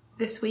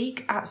this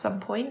week at some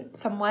point,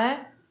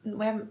 somewhere.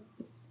 We haven't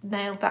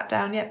nailed that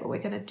down yet, but we're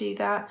going to do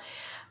that.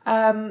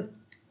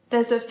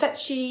 There's a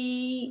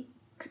fetchy-ish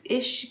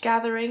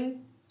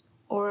gathering,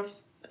 or a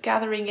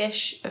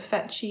gathering-ish of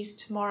fetchies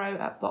tomorrow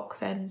at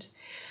Box End,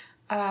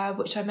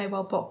 which I may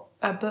well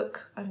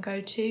book and go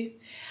to.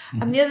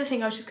 Mm-hmm. And the other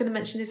thing I was just going to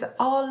mention is that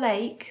our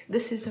lake,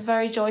 this is a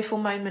very joyful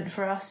moment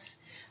for us,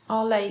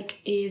 our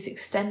lake is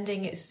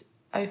extending its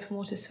open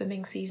water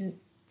swimming season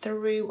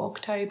through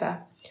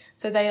October.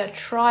 So they are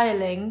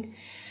trialling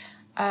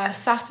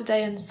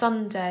Saturday and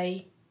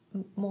Sunday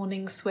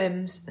morning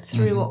swims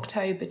through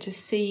October to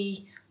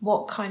see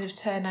what kind of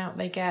turnout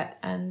they get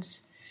and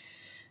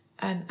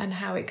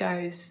how it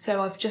goes.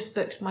 So I've just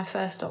booked my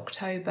first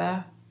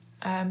October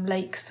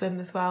lake swim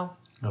as well.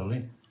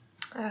 Lovely.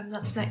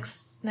 That's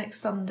next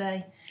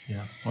Sunday.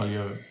 Yeah. Well,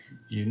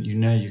 you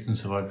know you can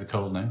survive the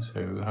cold now,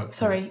 so hopefully.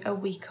 Sorry, a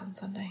week on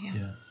Sunday. Yeah.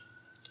 Yeah.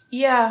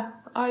 Yeah.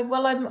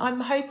 I'm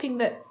hoping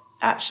that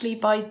actually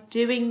by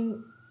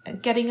getting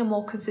a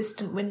more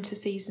consistent winter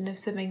season of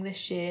swimming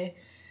this year,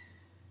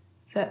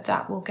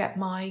 that will get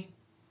my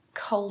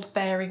cold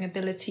bearing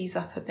abilities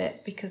up a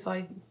bit, because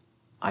I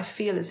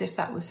feel as if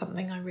that was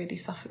something I really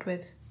suffered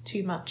with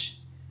too much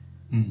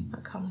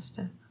at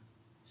Coniston.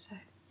 So,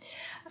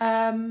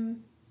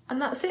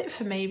 and that's it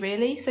for me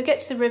really. So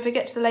get to the river,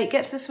 get to the lake,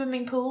 get to the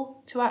swimming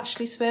pool to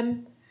actually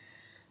swim,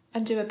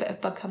 and do a bit of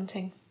bug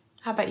hunting.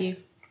 How about you?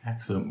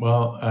 Excellent.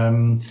 Well,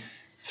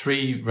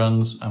 3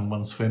 runs and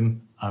 1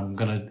 swim. I'm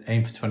going to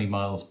aim for 20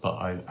 miles, but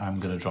I'm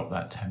going to drop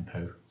that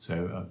tempo.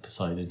 So I've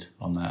decided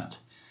on that.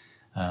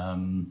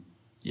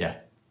 Yeah.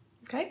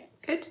 Okay,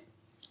 good.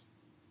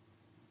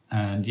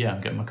 And yeah,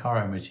 I'm getting my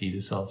car MOT'd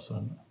as well, so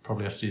I'll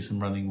probably have to do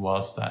some running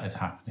whilst that is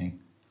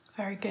happening.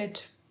 Very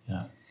good.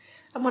 Yeah.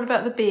 And what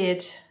about the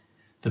beard?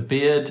 The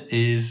beard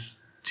is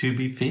to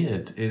be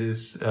feared. It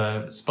is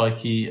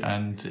spiky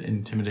and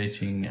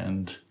intimidating,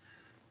 and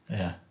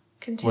yeah.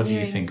 Continuing. What do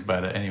you think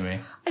about it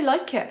anyway? I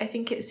like it. I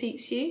think it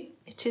suits you.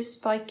 It is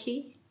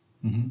spiky.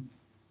 Mm-hmm.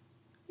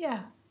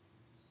 Yeah.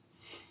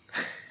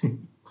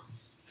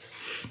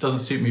 Doesn't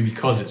suit me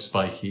because it's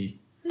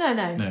spiky. No.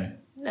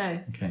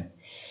 Okay.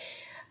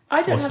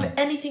 I don't Awesome. have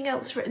anything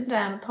else written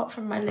down apart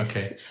from my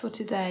list for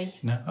today.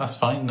 No, that's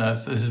fine.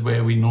 This is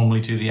where we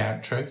normally do the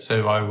outro.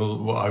 So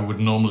what I would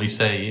normally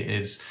say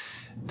is,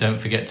 don't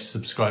forget to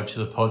subscribe to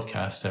the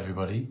podcast,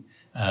 everybody.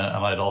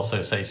 And I'd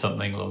also say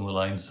something along the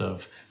lines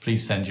of,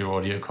 please send your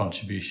audio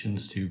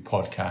contributions to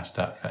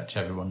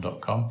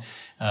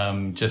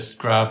podcast@fetcheveryone.com. Just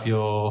grab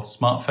your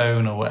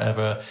smartphone or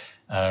whatever,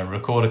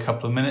 record a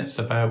couple of minutes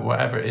about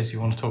whatever it is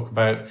you want to talk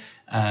about,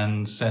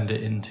 and send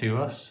it in to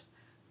us.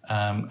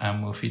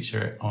 And we'll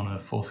feature it on a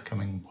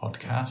forthcoming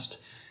podcast.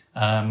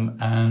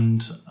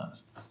 And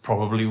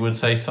probably would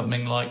say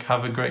something like,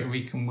 have a great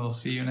week and we'll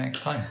see you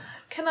next time.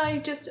 Can I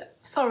just,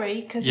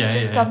 sorry, because we've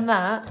just done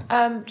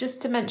that,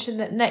 just to mention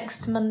that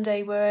next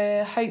Monday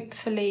we're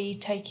hopefully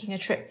taking a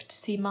trip to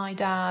see my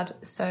dad.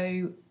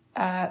 So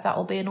that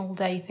will be an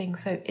all-day thing.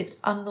 So it's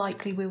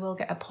unlikely we will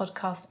get a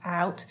podcast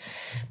out.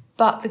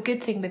 But the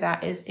good thing with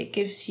that is it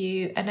gives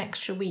you an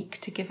extra week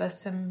to give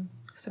us some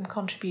some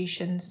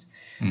contributions.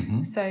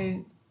 Mm-hmm.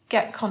 So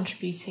get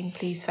contributing,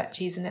 please,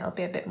 Fetchies, and it'll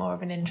be a bit more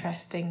of an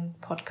interesting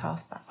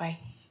podcast that way.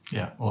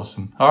 Yeah,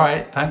 awesome. All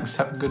right, thanks.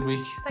 Have a good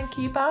week. Thank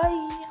you.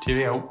 Bye.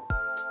 Cheerio.